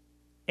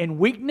in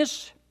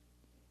weakness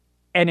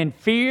and in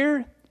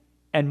fear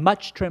and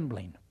much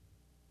trembling.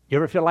 You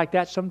ever feel like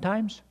that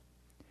sometimes?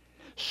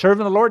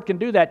 Serving the Lord can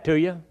do that to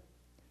you.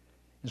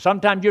 And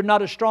sometimes you're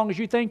not as strong as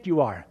you think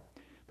you are.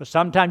 But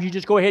sometimes you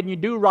just go ahead and you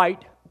do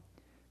right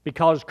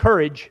because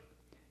courage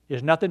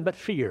is nothing but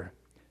fear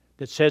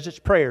that says its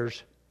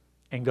prayers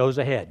and goes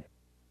ahead.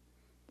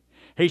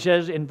 He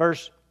says in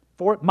verse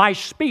 4, my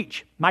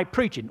speech, my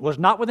preaching, was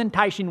not with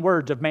enticing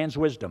words of man's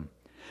wisdom,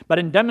 but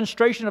in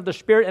demonstration of the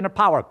Spirit and of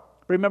power.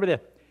 Remember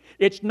this,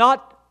 it's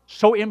not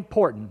so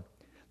important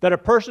that a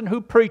person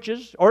who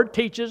preaches or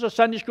teaches a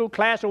Sunday school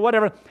class or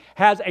whatever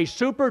has a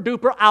super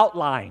duper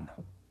outline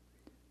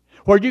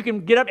where you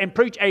can get up and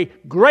preach a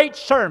great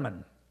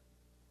sermon.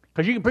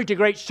 Because you can preach a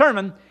great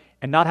sermon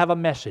and not have a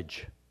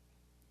message.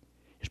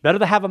 It's better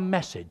to have a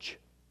message.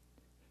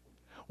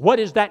 What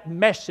is that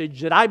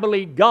message that I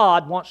believe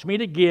God wants me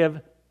to give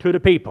to the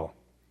people?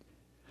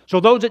 So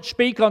those that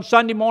speak on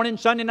Sunday morning,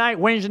 Sunday night,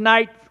 Wednesday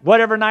night,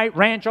 whatever night,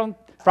 ranch on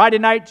Friday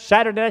night,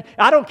 Saturday night,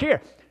 I don't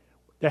care.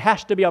 There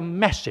has to be a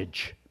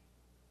message.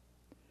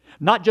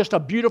 Not just a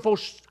beautiful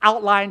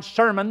outline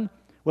sermon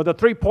with the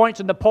 3 points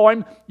in the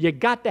poem. You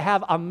got to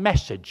have a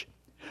message.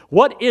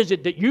 What is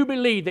it that you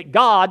believe that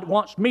God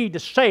wants me to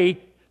say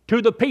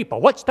to the people?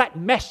 What's that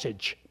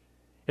message?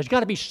 There's got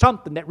to be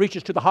something that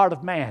reaches to the heart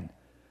of man.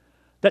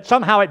 That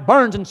somehow it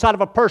burns inside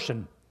of a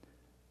person.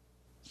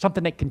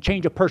 Something that can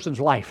change a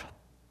person's life.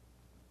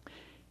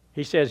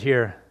 He says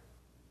here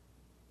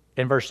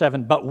in verse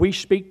 7, but we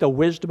speak the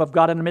wisdom of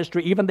God in a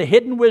mystery, even the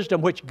hidden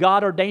wisdom which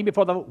God ordained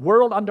before the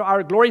world unto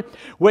our glory,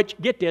 which,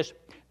 get this,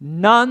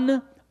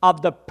 none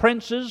of the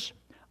princes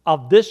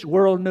of this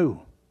world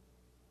knew.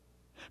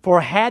 For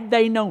had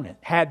they known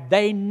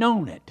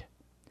it,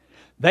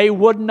 they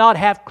would not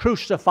have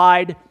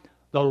crucified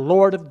the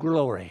Lord of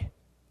glory.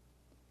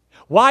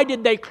 Why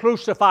did they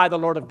crucify the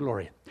Lord of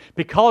glory?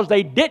 Because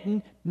they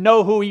didn't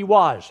know who He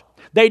was.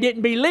 They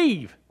didn't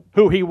believe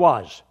who He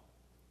was.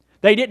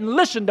 They didn't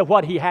listen to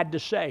what He had to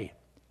say.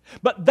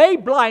 But they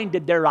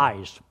blinded their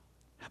eyes.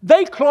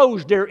 They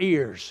closed their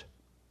ears.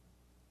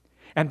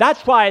 And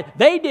that's why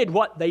they did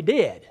what they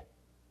did.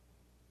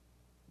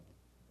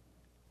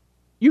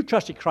 You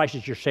trusted Christ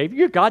as your Savior.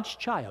 You're God's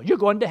child. You're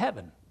going to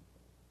heaven.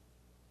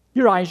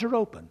 Your eyes are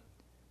open.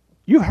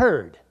 You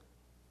heard.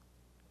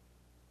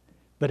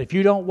 But if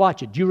you don't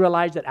watch it, do you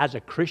realize that as a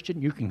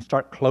Christian you can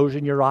start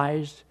closing your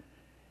eyes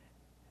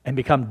and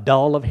become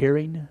dull of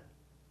hearing?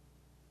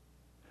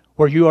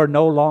 Where you are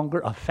no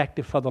longer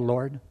effective for the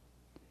Lord?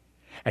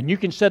 And you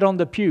can sit on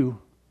the pew,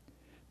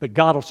 but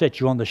God will set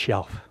you on the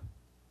shelf.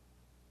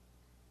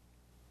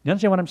 You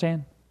understand what I'm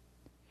saying?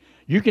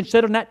 You can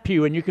sit on that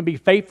pew and you can be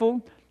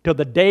faithful till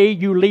the day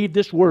you leave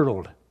this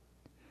world.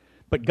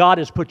 But God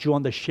has put you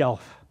on the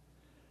shelf.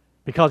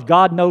 Because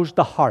God knows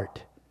the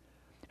heart.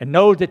 And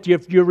knows that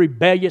if you're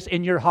rebellious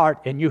in your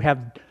heart and you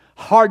have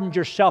hardened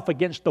yourself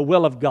against the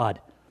will of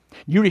God,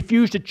 you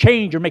refuse to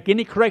change or make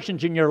any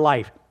corrections in your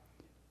life,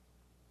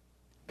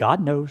 God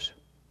knows.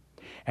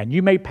 And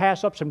you may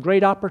pass up some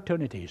great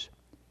opportunities.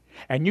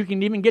 And you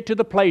can even get to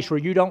the place where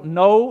you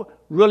don't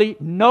really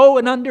know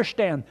and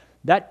understand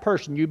that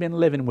person you've been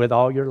living with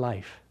all your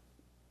life.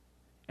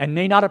 And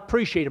may not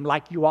appreciate them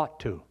like you ought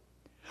to.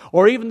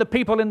 Or even the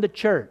people in the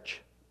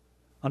church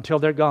until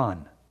they're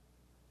gone.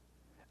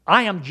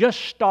 I am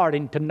just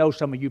starting to know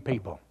some of you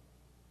people.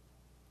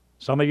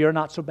 Some of you are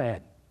not so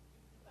bad.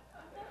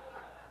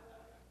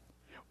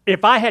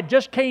 If I had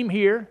just came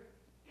here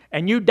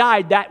and you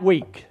died that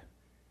week,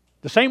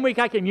 the same week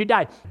I came, you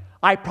died,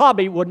 I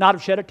probably would not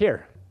have shed a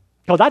tear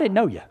because I didn't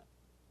know you.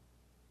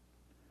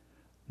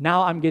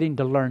 Now I'm getting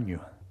to learn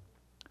you.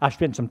 I've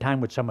spent some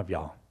time with some of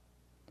y'all.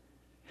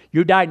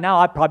 You died now,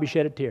 I'd probably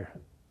shed a tear.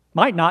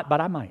 Might not,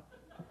 but I might.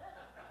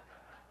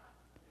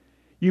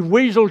 You've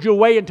weaseled your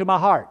way into my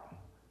heart.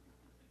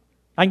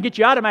 I can get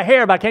you out of my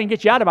hair, but I can't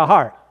get you out of my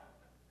heart.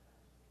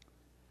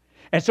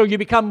 And so you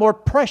become more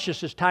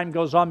precious as time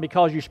goes on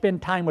because you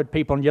spend time with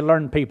people and you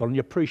learn people and you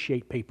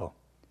appreciate people.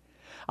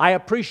 I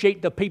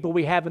appreciate the people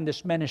we have in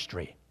this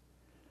ministry.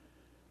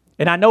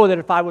 And I know that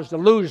if I was to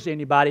lose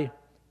anybody,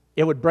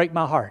 it would break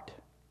my heart.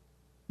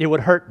 It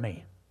would hurt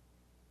me.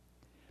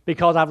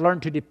 Because I've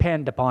learned to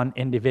depend upon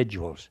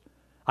individuals.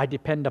 I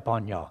depend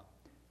upon y'all.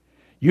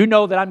 You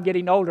know that I'm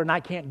getting older and I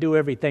can't do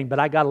everything, but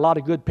I got a lot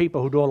of good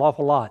people who do an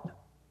awful lot.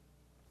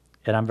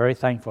 And I'm very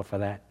thankful for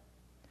that.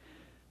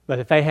 But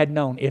if they had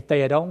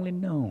only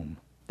known,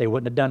 they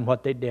wouldn't have done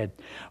what they did.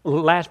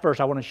 Last verse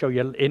I want to show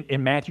you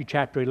in Matthew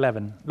chapter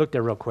 11. Look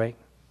there real quick.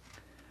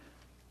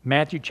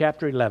 Matthew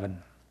chapter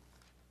 11.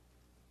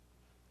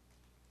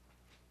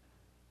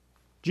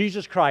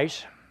 Jesus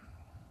Christ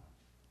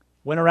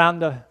went around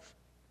the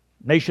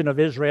nation of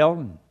Israel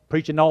and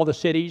preaching all the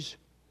cities.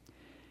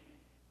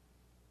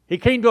 He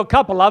came to a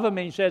couple of them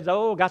and he says,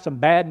 oh, got some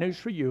bad news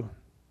for you.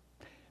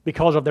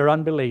 Because of their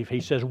unbelief.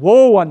 He says,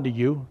 woe unto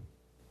you,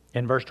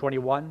 in verse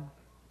 21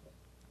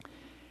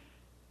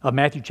 of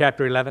Matthew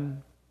chapter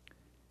 11.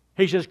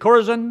 He says,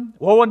 Chorazin,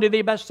 woe unto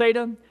thee,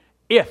 Bethsaida,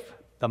 if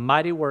the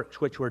mighty works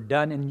which were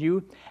done in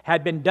you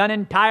had been done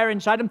in Tyre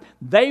and Sidon,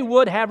 they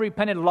would have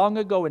repented long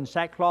ago in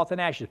sackcloth and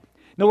ashes.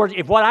 In other words,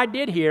 if what I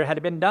did here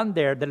had been done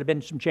there, there had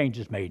been some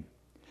changes made.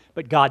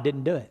 But God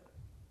didn't do it.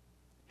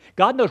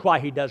 God knows why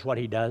He does what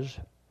He does.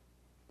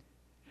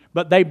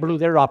 But they blew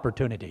their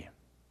opportunity.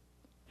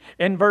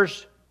 In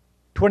verse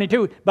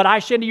 22, but I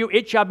say to you,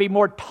 it shall be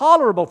more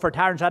tolerable for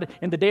Tyre and Sidon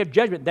in the day of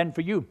judgment than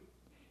for you.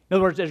 In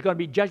other words, there's going to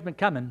be judgment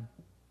coming,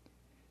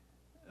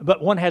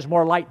 but one has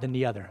more light than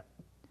the other.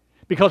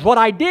 Because what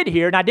I did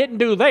here and I didn't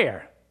do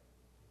there,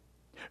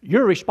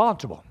 you're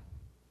responsible.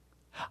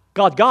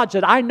 God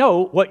said, I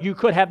know what you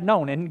could have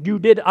known, and you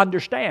did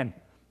understand,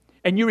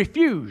 and you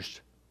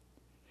refused.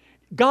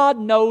 God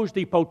knows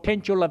the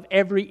potential of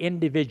every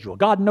individual.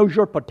 God knows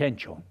your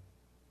potential.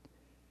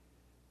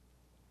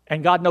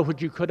 And God knows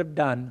what you could have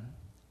done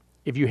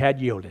if you had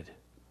yielded.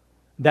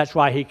 That's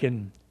why He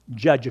can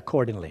judge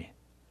accordingly.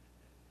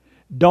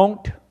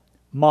 Don't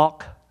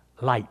mock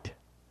light.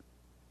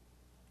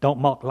 Don't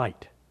mock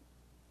light.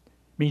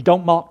 It means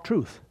don't mock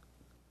truth.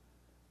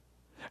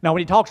 Now,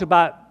 when He talks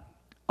about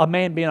a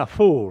man being a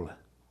fool,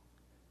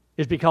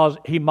 it's because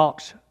he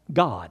mocks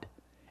God.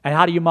 And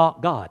how do you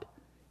mock God?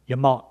 You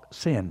mock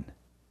sin.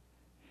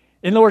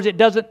 In other words, it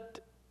doesn't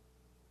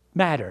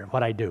matter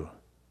what I do.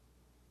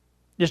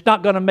 It's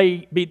not going to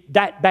be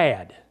that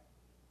bad.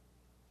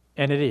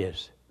 And it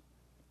is.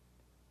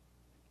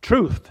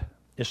 Truth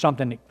is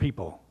something that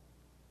people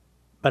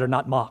better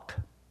not mock.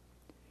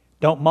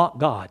 Don't mock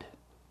God.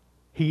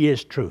 He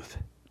is truth.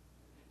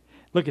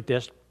 Look at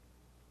this.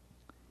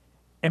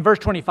 In verse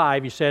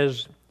 25, he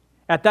says,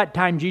 at that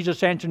time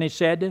Jesus answered and He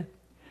said,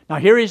 now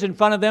here He's in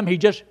front of them. He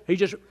just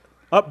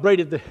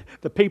upbraided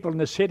the people in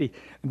the city.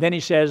 And then He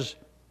says,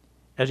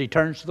 as He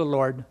turns to the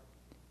Lord,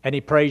 and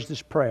He prays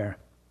this prayer,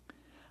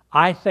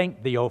 I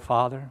thank Thee, O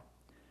Father,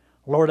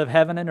 Lord of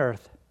heaven and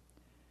earth,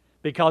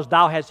 because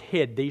Thou hast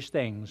hid these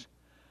things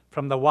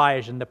from the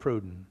wise and the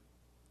prudent.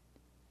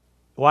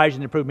 Wise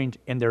and the prudent means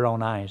in their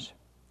own eyes.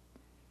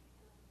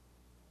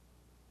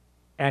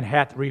 And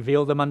hath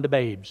revealed them unto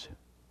babes.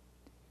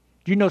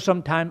 Do you know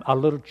sometimes a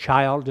little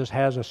child just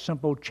has a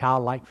simple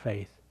childlike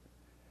faith?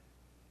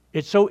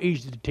 It's so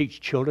easy to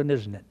teach children,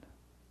 isn't it?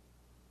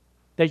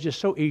 They're just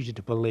so easy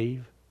to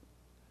believe.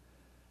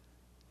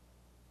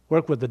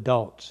 Work with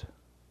adults.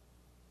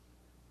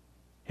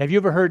 Have you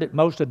ever heard that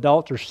most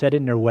adults are set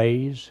in their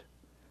ways?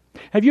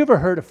 Have you ever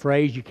heard a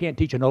phrase, you can't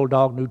teach an old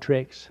dog new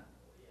tricks?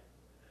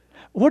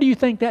 What do you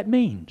think that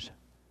means?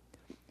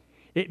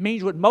 It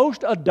means with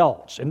most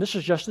adults, and this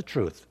is just the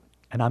truth,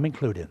 and I'm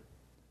included.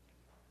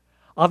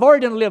 I've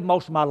already lived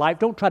most of my life.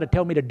 Don't try to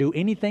tell me to do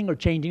anything or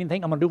change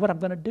anything. I'm going to do what I'm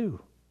going to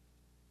do.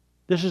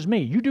 This is me.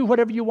 You do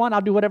whatever you want,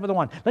 I'll do whatever I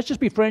want. Let's just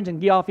be friends and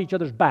get off each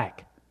other's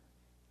back.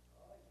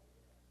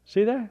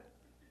 See there?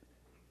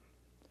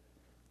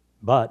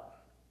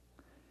 But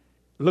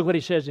look what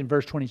He says in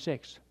verse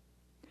 26.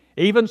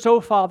 Even so,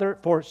 Father,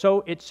 for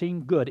so it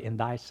seemed good in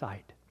Thy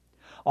sight.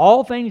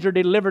 All things are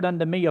delivered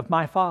unto me of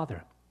my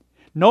Father.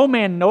 No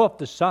man knoweth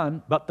the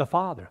Son but the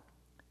Father.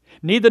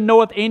 Neither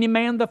knoweth any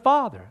man the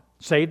Father,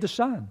 save the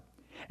Son.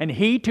 And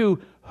he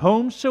to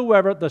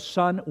whomsoever the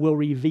Son will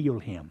reveal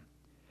Him.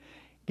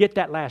 Get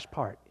that last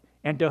part.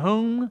 And to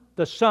whom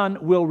the Son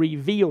will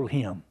reveal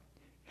Him.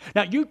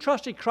 Now, you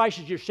trusted Christ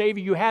as your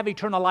Savior. You have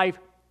eternal life.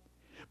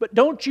 But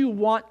don't you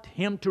want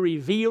Him to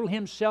reveal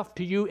Himself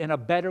to you in a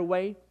better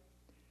way?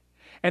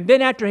 And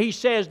then after He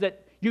says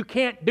that you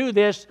can't do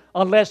this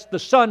unless the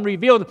Son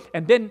revealed,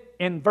 and then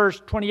in verse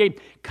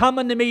 28, come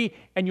unto me,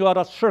 and you ought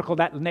to circle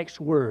that next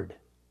word.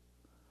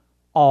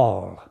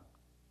 All.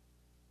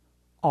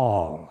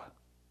 All.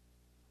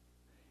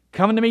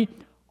 Come unto me,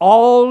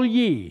 all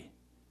ye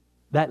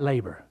that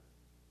labor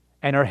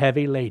and are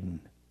heavy laden.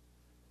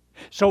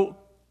 So,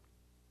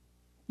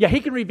 yeah, He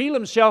can reveal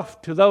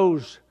Himself to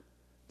those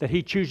that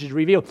He chooses to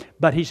reveal,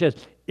 but He says,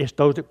 it's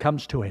those that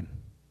comes to Him.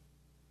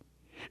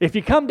 If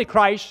you come to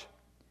Christ,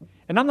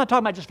 and I'm not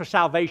talking about just for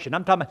salvation,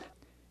 I'm talking about,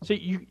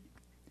 see,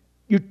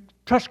 you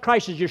trust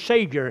Christ as your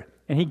Savior,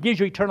 and He gives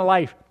you eternal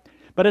life.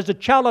 But as a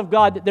child of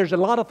God, there's a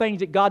lot of things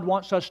that God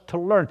wants us to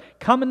learn.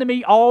 Come unto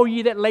me, all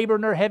ye that labor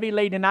and are heavy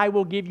laden, and I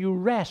will give you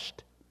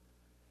rest.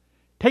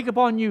 Take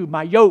upon you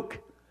my yoke.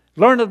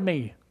 Learn of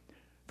me,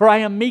 for I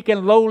am meek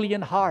and lowly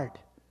in heart.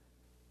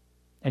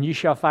 And you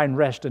shall find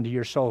rest unto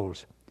your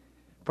souls.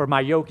 For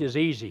my yoke is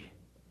easy,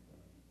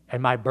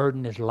 and my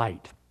burden is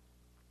light.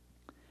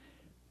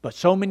 But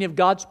so many of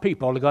God's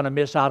people are going to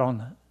miss out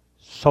on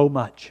so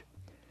much,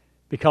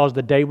 because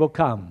the day will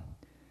come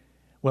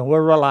when we'll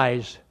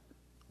realize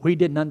we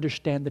didn't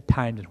understand the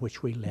times in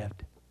which we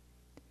lived.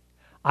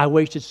 I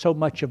wasted so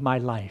much of my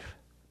life.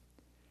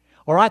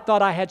 Or I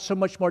thought I had so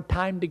much more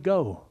time to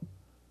go,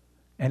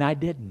 and I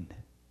didn't.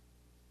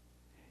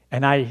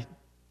 And I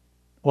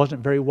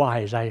wasn't very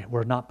wise. I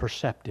were not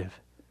perceptive.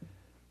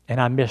 And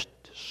I missed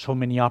so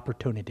many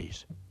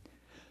opportunities.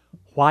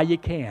 While you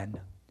can,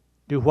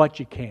 do what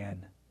you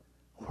can,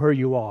 where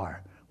you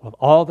are, with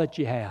all that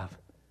you have.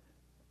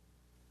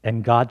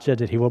 And God said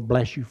that He will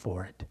bless you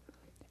for it.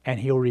 And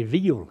He'll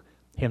reveal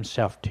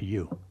Himself to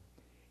you.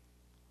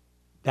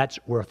 That's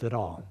worth it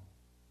all.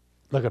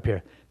 Look up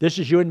here. This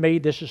is you and me.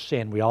 This is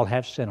sin. We all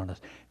have sin on us.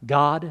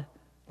 God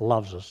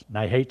loves us.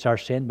 Now, He hates our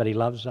sin, but He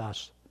loves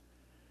us.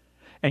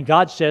 And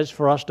God says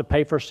for us to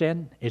pay for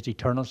sin is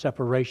eternal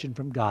separation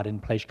from God in a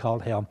place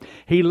called hell.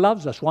 He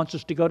loves us, wants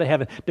us to go to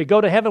heaven. To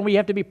go to heaven, we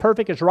have to be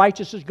perfect, as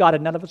righteous as God,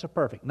 and none of us are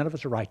perfect. None of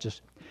us are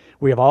righteous.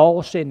 We have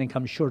all sinned and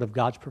come short of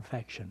God's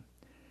perfection.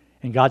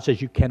 And God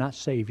says you cannot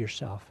save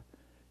yourself.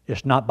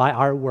 It's not by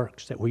our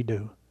works that we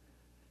do.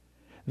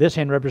 This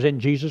hand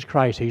represents Jesus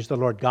Christ. He's the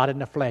Lord God in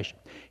the flesh.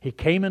 He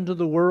came into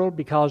the world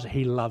because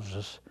He loves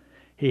us.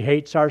 He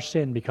hates our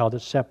sin because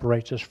it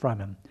separates us from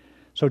Him.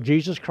 So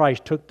Jesus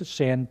Christ took the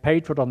sin,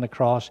 paid for it on the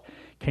cross,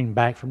 came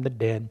back from the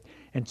dead,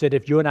 and said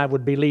if you and I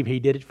would believe He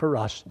did it for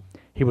us,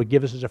 He would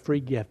give us as a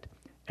free gift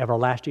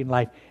everlasting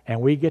life,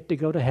 and we get to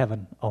go to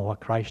heaven on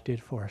what Christ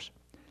did for us.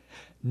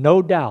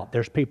 No doubt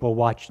there's people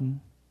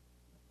watching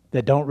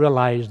that don't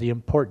realize the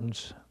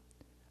importance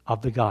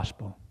of the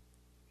gospel.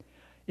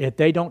 If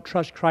they don't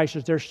trust Christ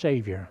as their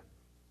Savior,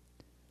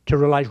 to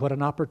realize what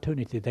an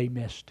opportunity they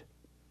missed.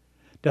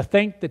 To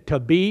think that to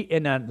be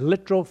in a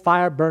literal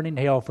fire-burning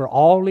hell for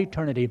all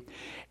eternity,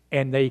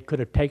 and they could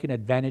have taken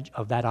advantage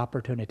of that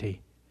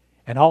opportunity.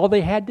 And all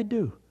they had to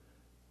do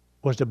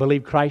was to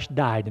believe Christ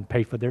died and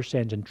paid for their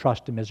sins and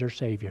trust Him as their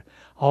Savior.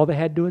 All they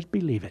had to do was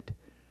believe it,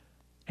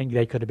 and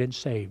they could have been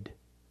saved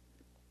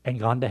and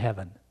gone to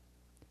heaven.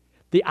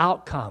 The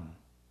outcome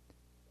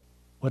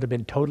would have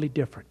been totally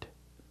different.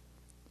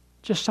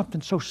 Just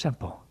something so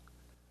simple.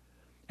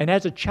 And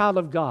as a child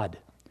of God,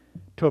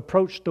 to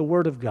approach the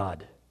Word of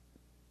God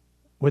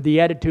with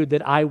the attitude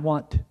that I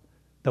want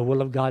the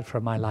will of God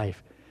for my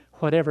life,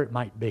 whatever it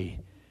might be,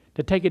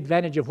 to take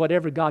advantage of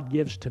whatever God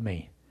gives to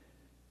me.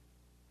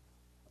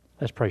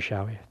 Let's pray,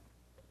 shall we?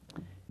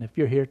 And if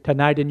you're here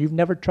tonight and you've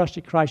never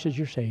trusted Christ as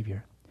your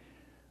Savior,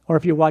 or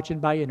if you're watching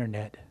by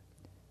internet,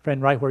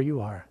 friend, right where you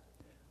are,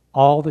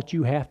 all that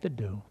you have to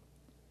do,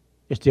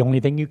 it's the only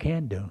thing you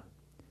can do,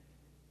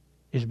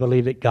 is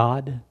believe that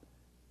God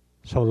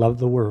so loved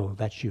the world,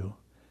 that's you,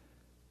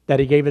 that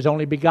He gave His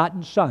only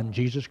begotten Son,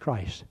 Jesus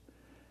Christ,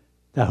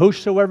 that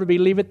whosoever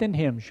believeth in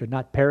Him should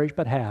not perish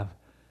but have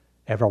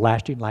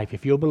everlasting life.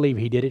 If you'll believe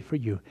He did it for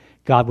you,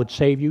 God would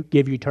save you,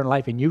 give you eternal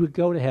life, and you would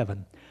go to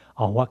heaven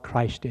on what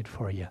Christ did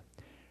for you.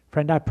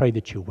 Friend, I pray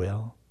that you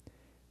will.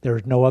 There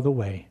is no other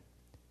way.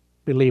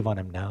 Believe on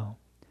Him now.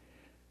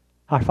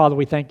 Our Father,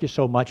 we thank You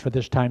so much for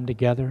this time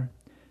together,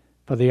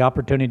 for the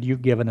opportunity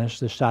You've given us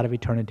this side of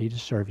eternity to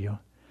serve You.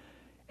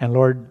 And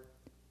Lord,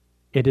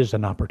 it is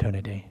an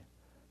opportunity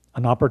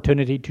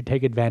to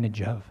take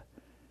advantage of.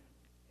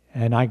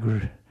 And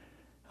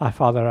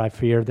Father, I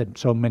fear that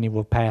so many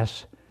will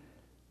pass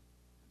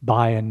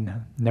by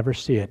and never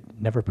see it,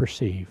 never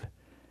perceive,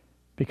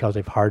 because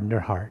they've hardened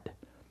their heart.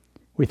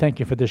 We thank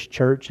You for this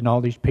church and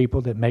all these people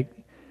that make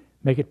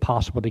it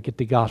possible to get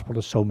the gospel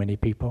to so many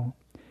people.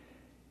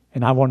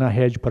 And I want a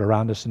hedge put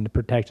around us and to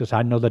protect us.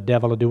 I know the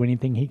devil will do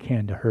anything he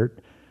can to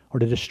hurt or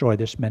to destroy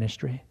this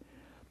ministry.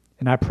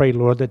 And I pray,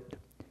 Lord, that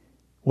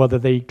whether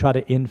they try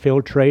to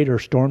infiltrate or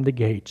storm the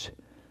gates,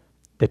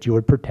 that You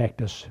would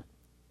protect us.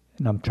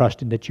 And I'm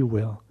trusting that You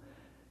will.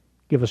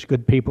 Give us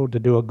good people to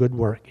do a good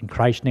work. In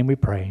Christ's name we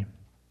pray.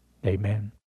 Amen.